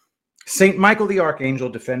 Saint Michael the Archangel,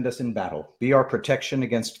 defend us in battle. Be our protection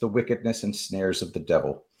against the wickedness and snares of the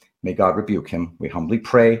devil. May God rebuke him, we humbly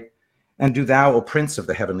pray. And do thou, O Prince of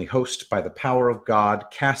the heavenly host, by the power of God,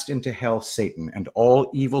 cast into hell Satan and all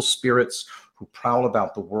evil spirits who prowl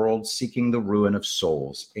about the world seeking the ruin of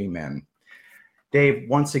souls. Amen. Dave,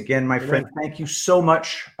 once again, my friend, thank you so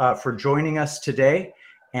much for joining us today.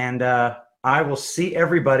 And I will see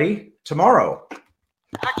everybody tomorrow.